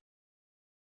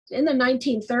 In the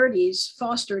 1930s,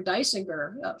 Foster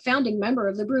Dysinger, a founding member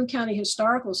of the Broome County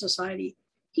Historical Society,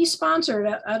 he sponsored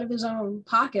out of his own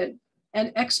pocket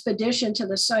an expedition to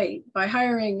the site by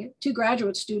hiring two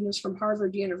graduate students from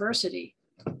Harvard University.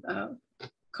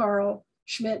 Carl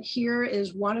Schmidt here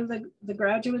is one of the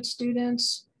graduate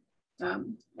students,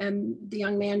 and the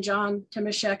young man, John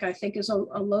Timashek, I think is a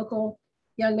local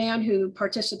young man who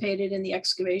participated in the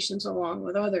excavations along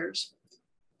with others.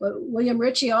 But William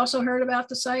Ritchie also heard about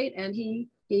the site, and he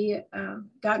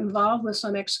got involved with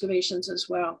some excavations as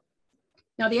well.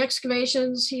 Now the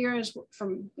excavations here is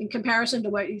in comparison to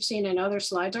what you've seen in other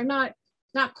slides are not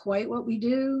quite what we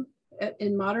do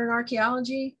in modern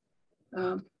archaeology,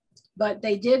 but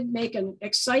they did make an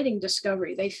exciting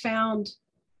discovery. They found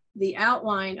the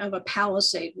outline of a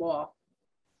palisade wall.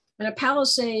 And a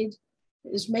palisade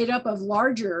is made up of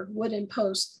larger wooden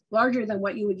posts, larger than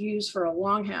what you would use for a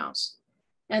longhouse.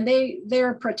 And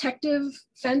they're protective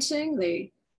fencing.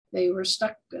 They were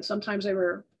stuck, sometimes they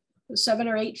were 7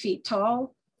 or 8 feet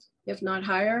tall, if not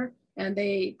higher. And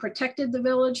they protected the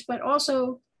village, but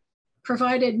also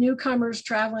provided newcomers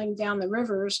traveling down the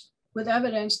rivers with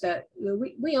evidence that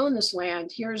we own this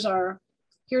land. Here's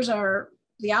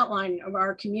the outline of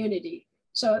our community.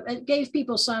 So it gave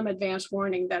people some advance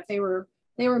warning that they were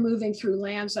moving through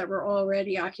lands that were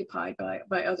already occupied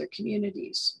by other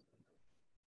communities.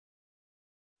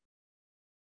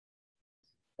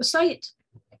 The site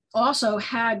also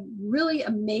had really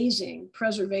amazing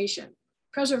preservation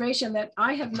that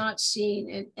I have not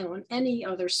seen on any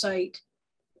other site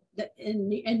in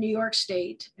New York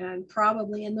State, and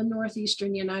probably in the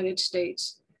Northeastern United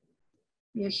States.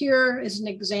 You know, here is an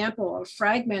example, a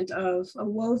fragment of a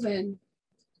woven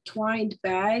twined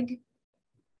bag.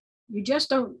 You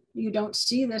don't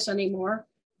see this anymore.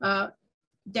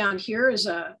 Down here is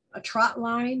a trot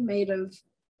line made of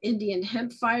Indian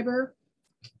hemp fiber,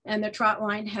 and the trot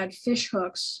line had fish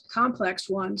hooks, complex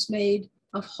ones made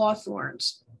of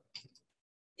hawthorns.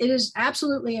 It is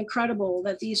absolutely incredible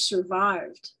that these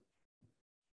survived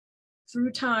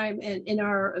through time and in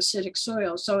our acidic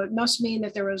soil. So it must mean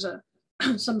that there was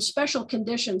some special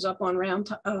conditions up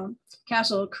on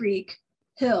Castle Creek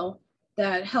Hill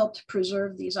that helped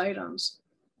preserve these items.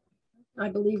 I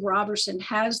believe Robertson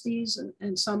has these,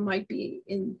 and some might be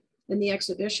in the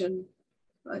exhibition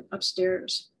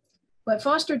upstairs. But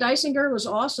Foster Dysinger was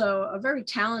also a very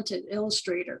talented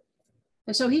illustrator.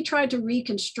 And so he tried to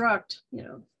reconstruct, you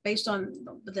know, based on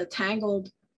the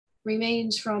tangled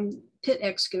remains from pit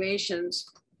excavations,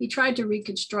 he tried to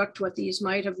reconstruct what these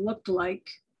might have looked like,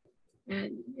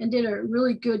 and did a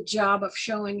really good job of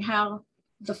showing how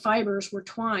the fibers were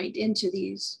twined into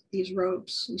these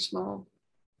ropes and small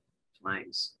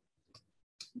twines.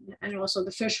 And also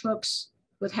the fish hooks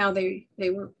with how they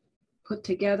were put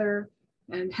together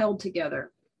and held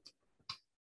together.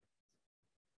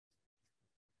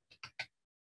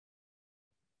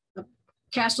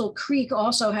 Castle Creek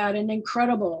also had an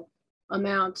incredible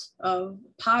amount of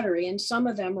pottery, and some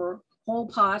of them were whole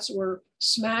pots or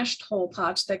smashed whole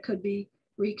pots that could be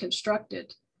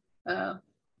reconstructed.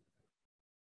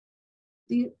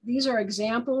 These are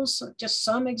examples, just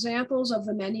some examples of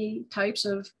the many types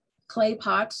of clay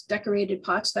pots, decorated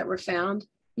pots that were found.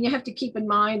 And you have to keep in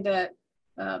mind that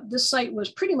this site was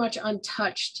pretty much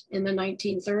untouched in the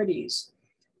 1930s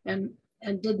and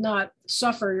did not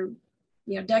suffer,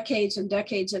 you know, decades and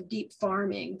decades of deep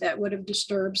farming that would have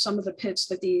disturbed some of the pits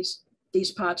that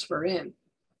these pots were in.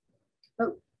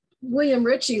 But William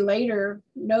Ritchie later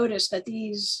noticed that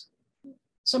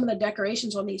some of the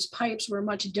decorations on these pipes were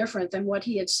much different than what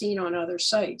he had seen on other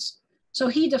sites. So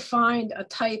he defined a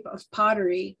type of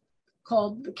pottery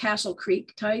called the Castle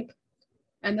Creek type.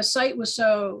 And the site was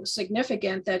so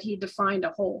significant that he defined a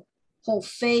whole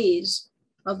phase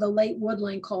of the late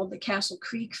woodland called the Castle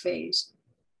Creek phase,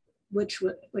 which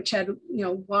had, you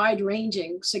know,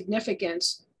 wide-ranging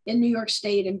significance in New York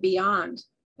State and beyond,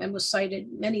 and was cited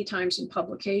many times in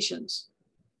publications.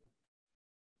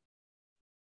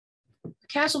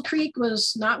 Castle Creek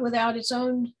was not without its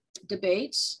own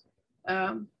debates.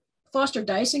 Foster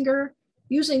Dysinger,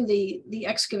 using the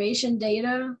excavation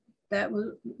data that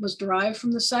was derived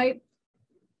from the site,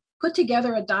 put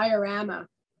together a diorama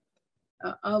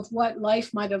of what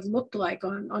life might have looked like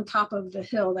on top of the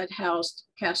hill that housed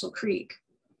Castle Creek.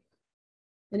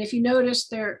 And if you notice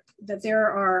there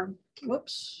are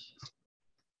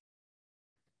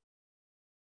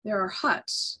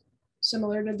huts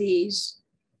similar to these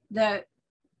that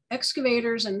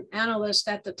excavators and analysts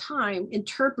at the time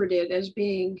interpreted as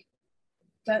being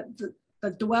the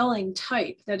dwelling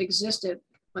type that existed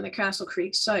on the Castle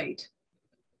Creek site.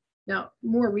 Now,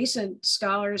 more recent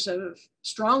scholars have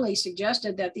strongly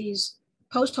suggested that these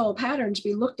post-hole patterns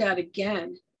be looked at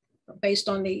again based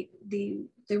on the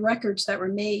records that were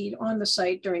made on the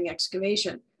site during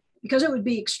excavation, because it would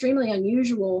be extremely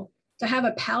unusual to have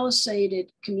a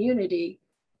palisaded community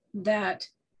that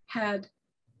had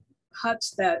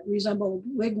huts that resembled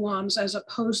wigwams as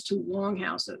opposed to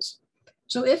longhouses.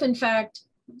 So if in fact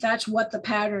that's what the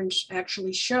patterns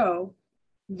actually show,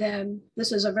 then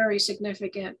this is a very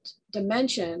significant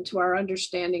dimension to our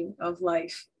understanding of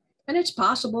life. And it's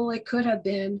possible it could have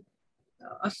been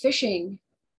a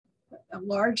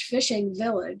large fishing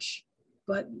village,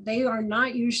 but they are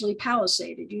not usually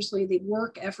palisaded. Usually the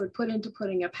work effort put into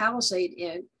putting a palisade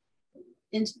in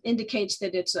indicates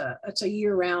that it's a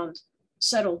year-round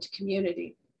settled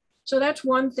community. So that's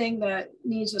one thing that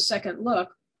needs a second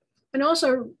look. And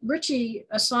also Ritchie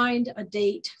assigned a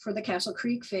date for the Castle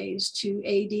Creek phase to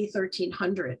AD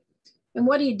 1300. And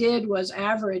what he did was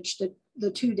average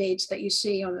the two dates that you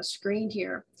see on the screen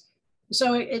here.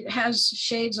 So it has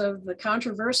shades of the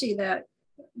controversy that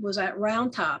was at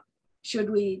Round Top. Should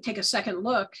we take a second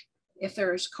look if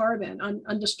there's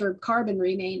undisturbed carbon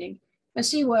remaining, and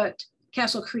see what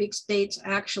Castle Creek's dates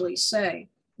actually say?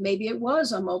 Maybe it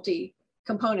was a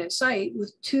multi-component site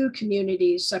with two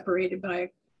communities separated by a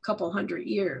couple hundred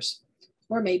years,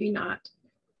 or maybe not.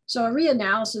 So a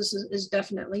reanalysis is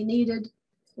definitely needed.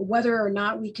 Whether or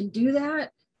not we can do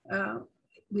that,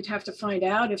 we'd have to find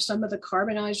out if some of the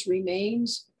carbonized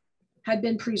remains had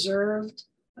been preserved,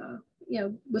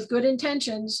 with good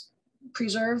intentions,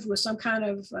 preserved with some kind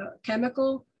of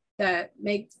chemical that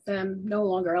make them no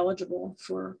longer eligible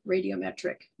for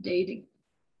radiometric dating.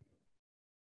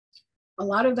 A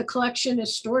lot of the collection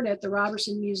is stored at the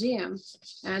Robertson Museum,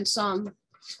 and some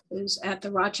is at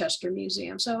the Rochester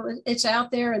Museum. So it's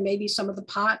out there, and maybe some of the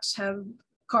pots have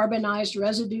carbonized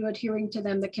residue adhering to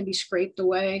them that can be scraped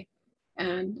away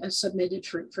and submitted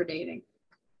for dating.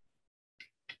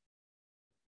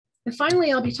 And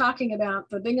finally, I'll be talking about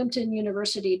the Binghamton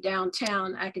University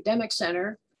Downtown Academic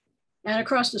Center, and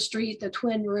across the street, the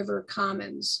Twin River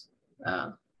Commons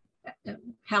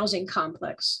housing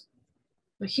complex.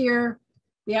 Here,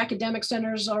 the academic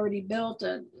center is already built,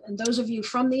 and those of you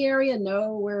from the area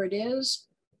know where it is.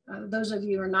 Those of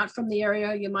you who are not from the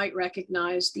area, you might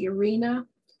recognize the arena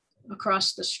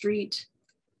across the street.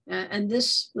 And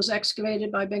this was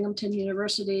excavated by Binghamton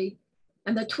University.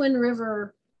 And the Twin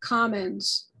River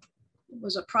Commons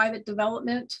was a private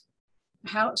development,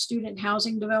 student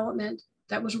housing development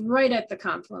that was right at the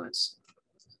confluence.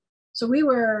 So we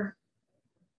were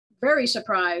very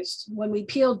surprised when we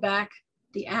peeled back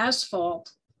the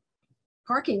asphalt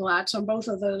parking lots on both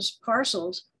of those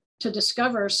parcels to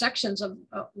discover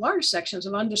large sections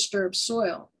of undisturbed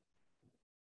soil,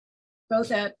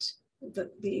 both at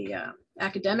the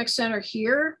academic center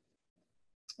here,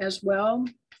 as well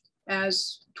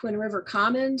as Twin River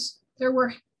Commons. There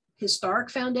were historic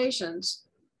foundations,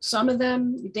 some of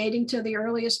them dating to the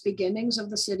earliest beginnings of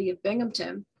the city of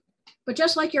Binghamton. But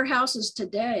just like your houses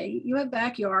today, you have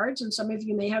backyards, and some of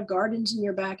you may have gardens in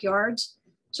your backyards.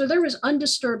 So there was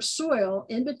undisturbed soil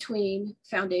in between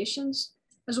foundations,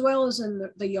 as well as in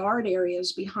the yard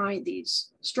areas behind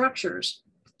these structures.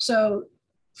 So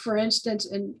for instance,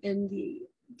 in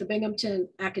the Binghamton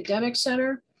Academic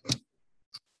Center,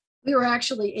 we were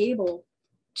actually able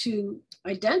to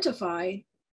identify,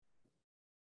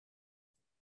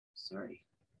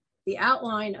 the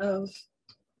outline of,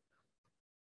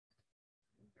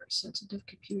 very sensitive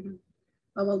computer,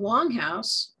 of a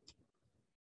longhouse,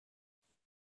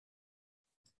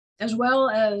 as well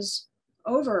as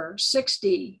over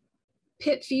 60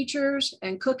 pit features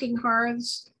and cooking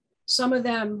hearths, some of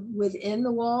them within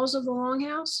the walls of the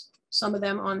longhouse, some of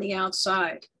them on the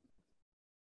outside.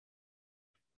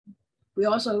 We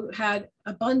also had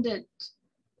abundant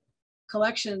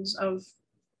collections of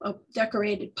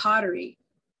decorated pottery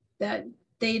that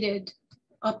dated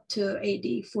up to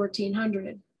AD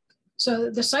 1400. So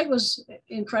the site was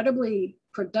incredibly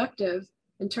productive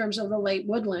in terms of the late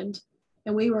woodland,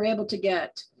 and we were able to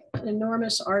get an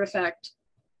enormous artifact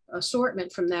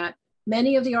assortment from that.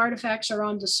 Many of the artifacts are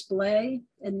on display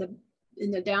in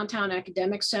the downtown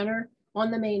academic center on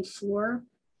the main floor.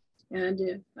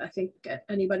 And I think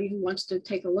anybody who wants to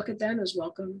take a look at them is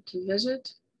welcome to visit.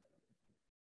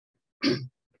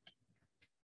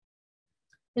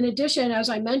 In addition, as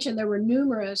I mentioned, there were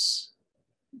numerous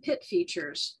pit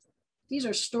features. These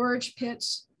are storage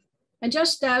pits. And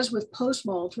just as with post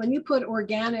mold, when you put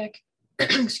organic,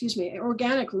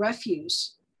 organic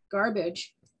refuse,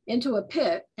 garbage, into a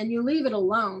pit and you leave it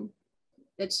alone,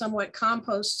 it somewhat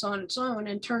composts on its own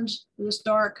and turns this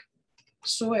dark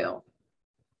soil.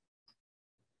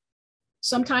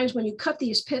 Sometimes when you cut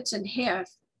these pits in half,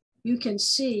 you can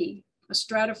see a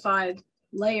stratified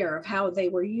layer of how they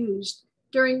were used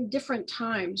during different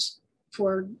times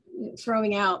for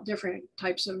throwing out different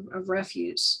types of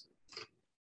refuse.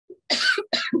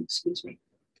 Excuse me.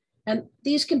 And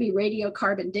these can be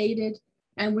radiocarbon dated,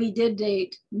 and we did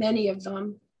date many of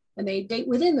them, and they date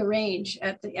within the range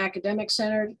at the academic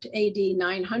center to AD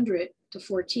 900 to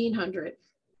 1400.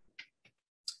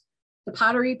 The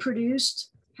pottery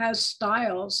produced has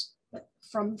styles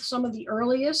from some of the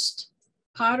earliest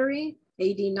pottery,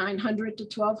 AD 900 to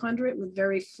 1200, with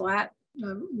very flat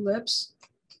lips,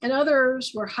 and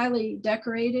others were highly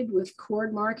decorated with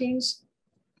cord markings.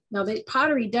 Now, the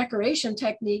pottery decoration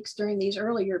techniques during these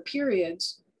earlier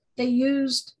periods, they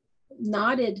used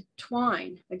knotted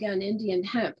twine, again, Indian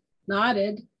hemp,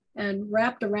 knotted and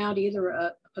wrapped around either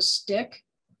a stick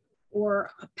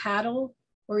or a paddle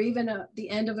or even the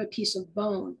end of a piece of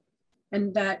bone.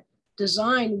 And that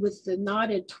design with the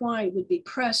knotted twine would be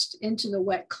pressed into the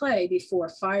wet clay before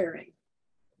firing.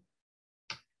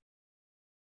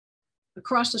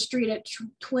 Across the street at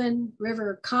Twin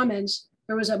River Commons,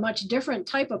 there was a much different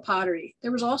type of pottery.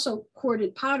 There was also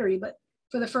corded pottery, but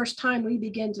for the first time, we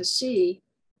begin to see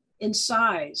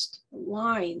incised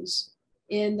lines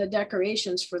in the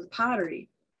decorations for the pottery.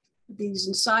 These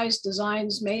incised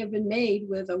designs may have been made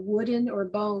with a wooden or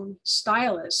bone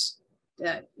stylus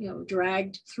that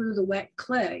dragged through the wet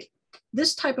clay.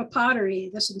 this type of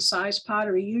pottery, this incised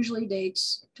pottery, usually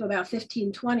dates to about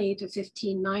 1520 to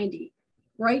 1590,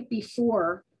 right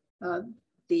before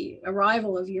the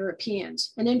arrival of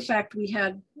Europeans. And in fact, we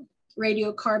had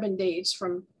radiocarbon dates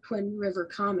from Twin River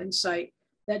Common site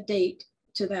that date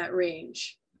to that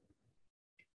range.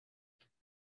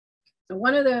 And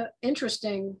one of the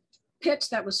interesting pits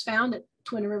that was found at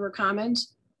Twin River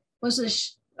Commons was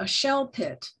a shell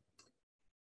pit.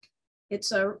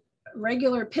 It's a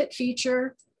regular pit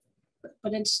feature,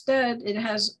 but instead it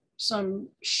has some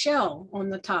shell on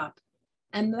the top,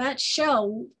 and that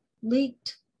shell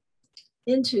leaked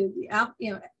into the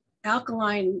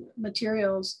alkaline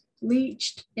materials,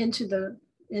 leached into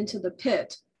the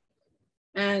pit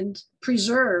and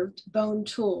preserved bone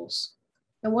tools.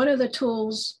 And one of the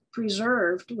tools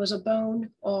preserved was a bone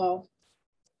awl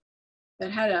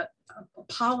that had a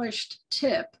polished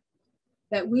tip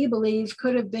that we believe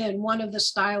could have been one of the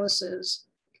styluses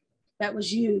that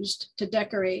was used to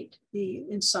decorate the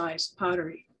incised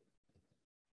pottery.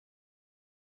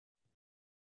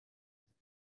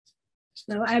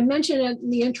 Now, I mentioned in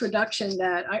the introduction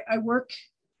that I work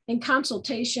in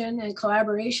consultation and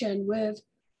collaboration with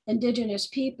Indigenous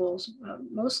peoples,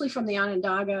 mostly from the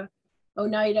Onondaga,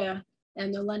 Oneida,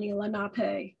 and the Lenni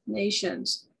Lenape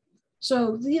nations.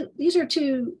 So these are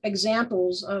two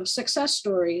examples of success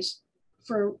stories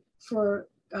for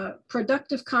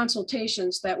productive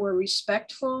consultations that were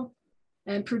respectful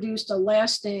and produced a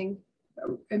lasting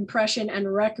impression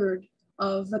and record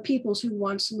of the peoples who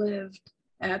once lived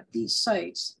at these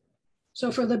sites.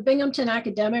 So for the Binghamton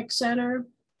Academic Center,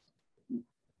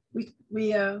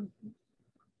 we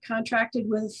contracted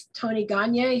with Tony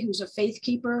Gagne, who's a faith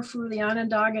keeper for the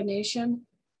Onondaga Nation,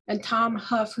 and Tom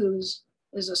Huff, who is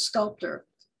a sculptor.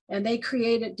 And they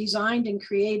designed and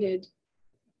created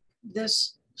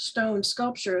this stone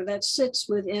sculpture that sits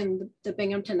within the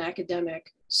Binghamton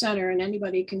Academic Center, and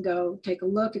anybody can go take a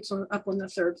look. It's up on the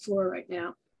 3rd floor right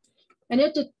now. And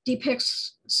it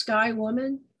depicts Sky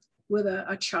Woman with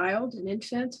a child, an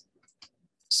infant,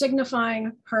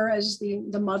 signifying her as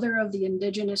the mother of the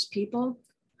indigenous people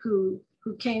who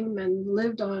came and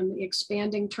lived on the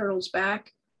expanding Turtle's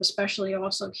Back, especially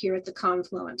also here at the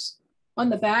Confluence. On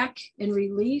the back, in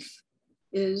relief,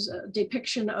 is a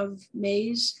depiction of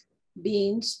maize,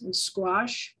 beans, and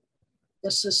squash,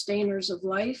 the sustainers of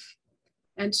life.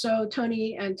 And so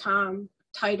Tony and Tom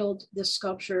titled this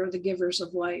sculpture The Givers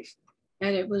of Life.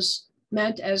 And it was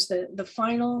meant as the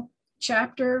final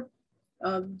chapter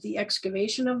of the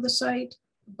excavation of the site,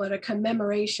 but a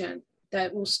commemoration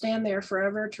that will stand there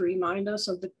forever to remind us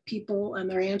of the people and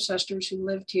their ancestors who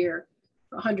lived here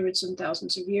hundreds and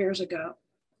thousands of years ago.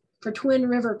 For Twin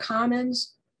River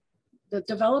Commons, the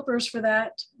developers for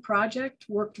that project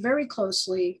worked very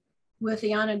closely with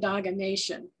the Onondaga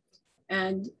Nation.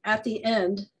 And at the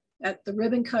end, at the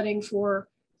ribbon cutting for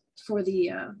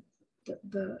the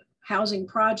housing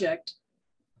project,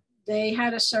 they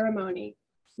had a ceremony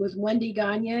with Wendy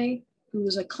Gagne, who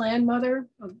was a clan mother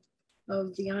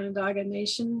of the Onondaga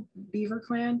Nation, Beaver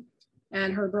Clan,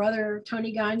 and her brother,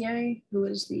 Tony Gagne, who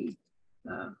is the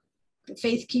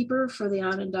faith keeper for the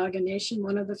Onondaga Nation,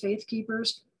 one of the faith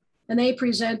keepers. And they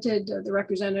presented the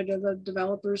representative of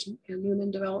developers in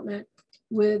Newman Development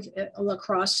with a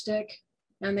lacrosse stick,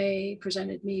 and they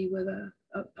presented me with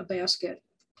a basket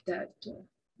that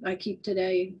I keep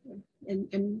today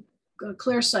in a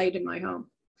clear sight in my home.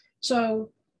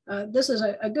 So this is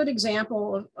a good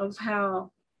example of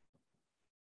how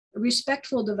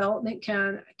respectful development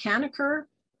can occur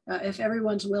if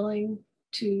everyone's willing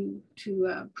to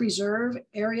preserve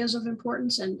areas of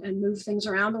importance and move things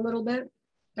around a little bit,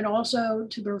 and also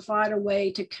to provide a way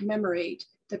to commemorate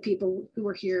the people who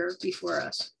were here before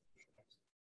us.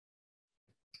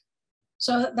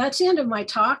 So that's the end of my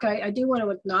talk. I do want to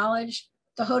acknowledge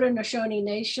the Haudenosaunee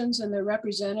nations and their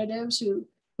representatives who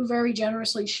very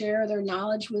generously share their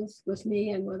knowledge with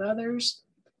me and with others.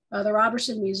 The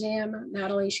Robertson Museum,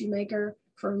 Natalie Shoemaker,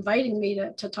 for inviting me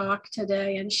to talk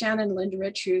today, and Shannon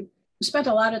Lindrich, who spent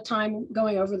a lot of time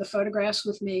going over the photographs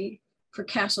with me for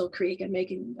Castle Creek and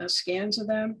making scans of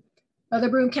them. The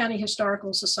Broome County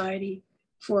Historical Society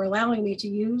for allowing me to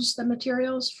use the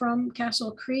materials from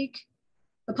Castle Creek.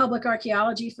 The Public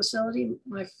Archaeology Facility,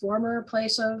 my former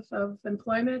place of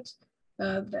employment,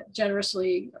 that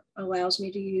generously allows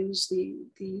me to use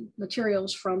the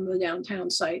materials from the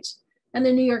downtown sites. And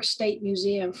the New York State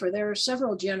Museum for their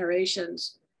several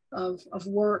generations of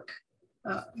work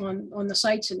on the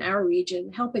sites in our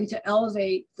region, helping to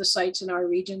elevate the sites in our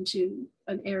region to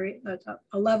an area,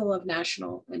 a level of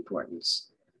national importance.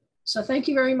 So thank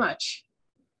you very much.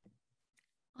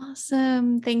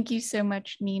 Awesome. Thank you so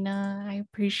much, Nina. I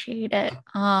appreciate it.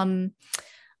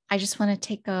 I just want to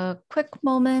take a quick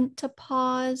moment to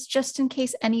pause just in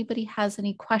case anybody has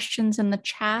any questions in the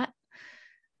chat.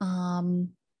 And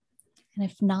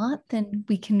if not, then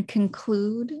we can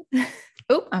conclude.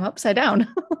 Oh, I'm upside down.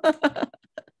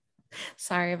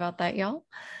 Sorry about that, y'all.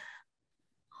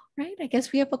 All right, I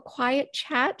guess we have a quiet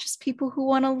chat, just people who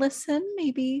want to listen.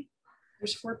 Maybe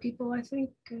there's 4 people, I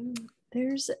think.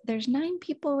 There's 9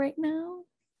 people right now.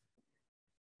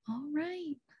 All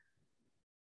right.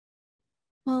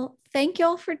 Well, thank you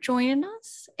all for joining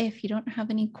us. If you don't have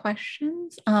any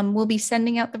questions, we'll be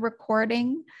sending out the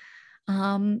recording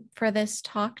for this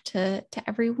talk to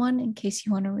everyone in case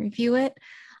you want to review it.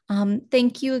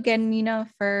 Thank you again, Nina,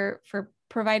 for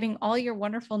providing all your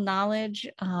wonderful knowledge.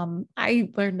 I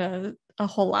learned a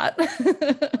whole lot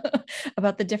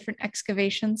about the different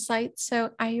excavation sites,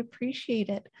 so I appreciate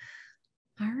it.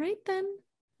 All right, then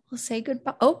we'll say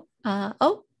goodbye.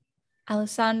 Oh,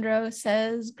 Alessandro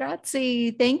says,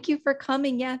 grazie. Thank you for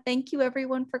coming. Yeah, thank you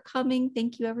everyone for coming.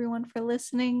 Thank you everyone for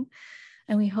listening.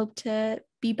 And we hope to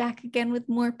be back again with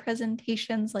more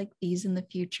presentations like these in the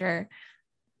future.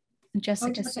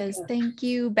 Jessica says, thank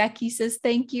you. Becky says,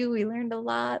 thank you. We learned a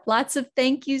lot. Lots of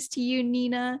thank yous to you,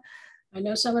 Nina. I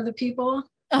know some of the people.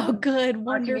 Oh, good. Our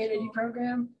wonderful. community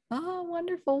program. Oh,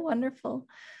 wonderful. Wonderful.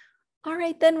 All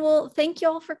right, then. Well, thank you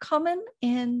all for coming,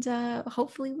 and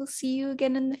hopefully we'll see you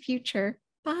again in the future.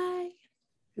 Bye.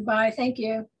 Goodbye. Thank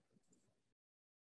you.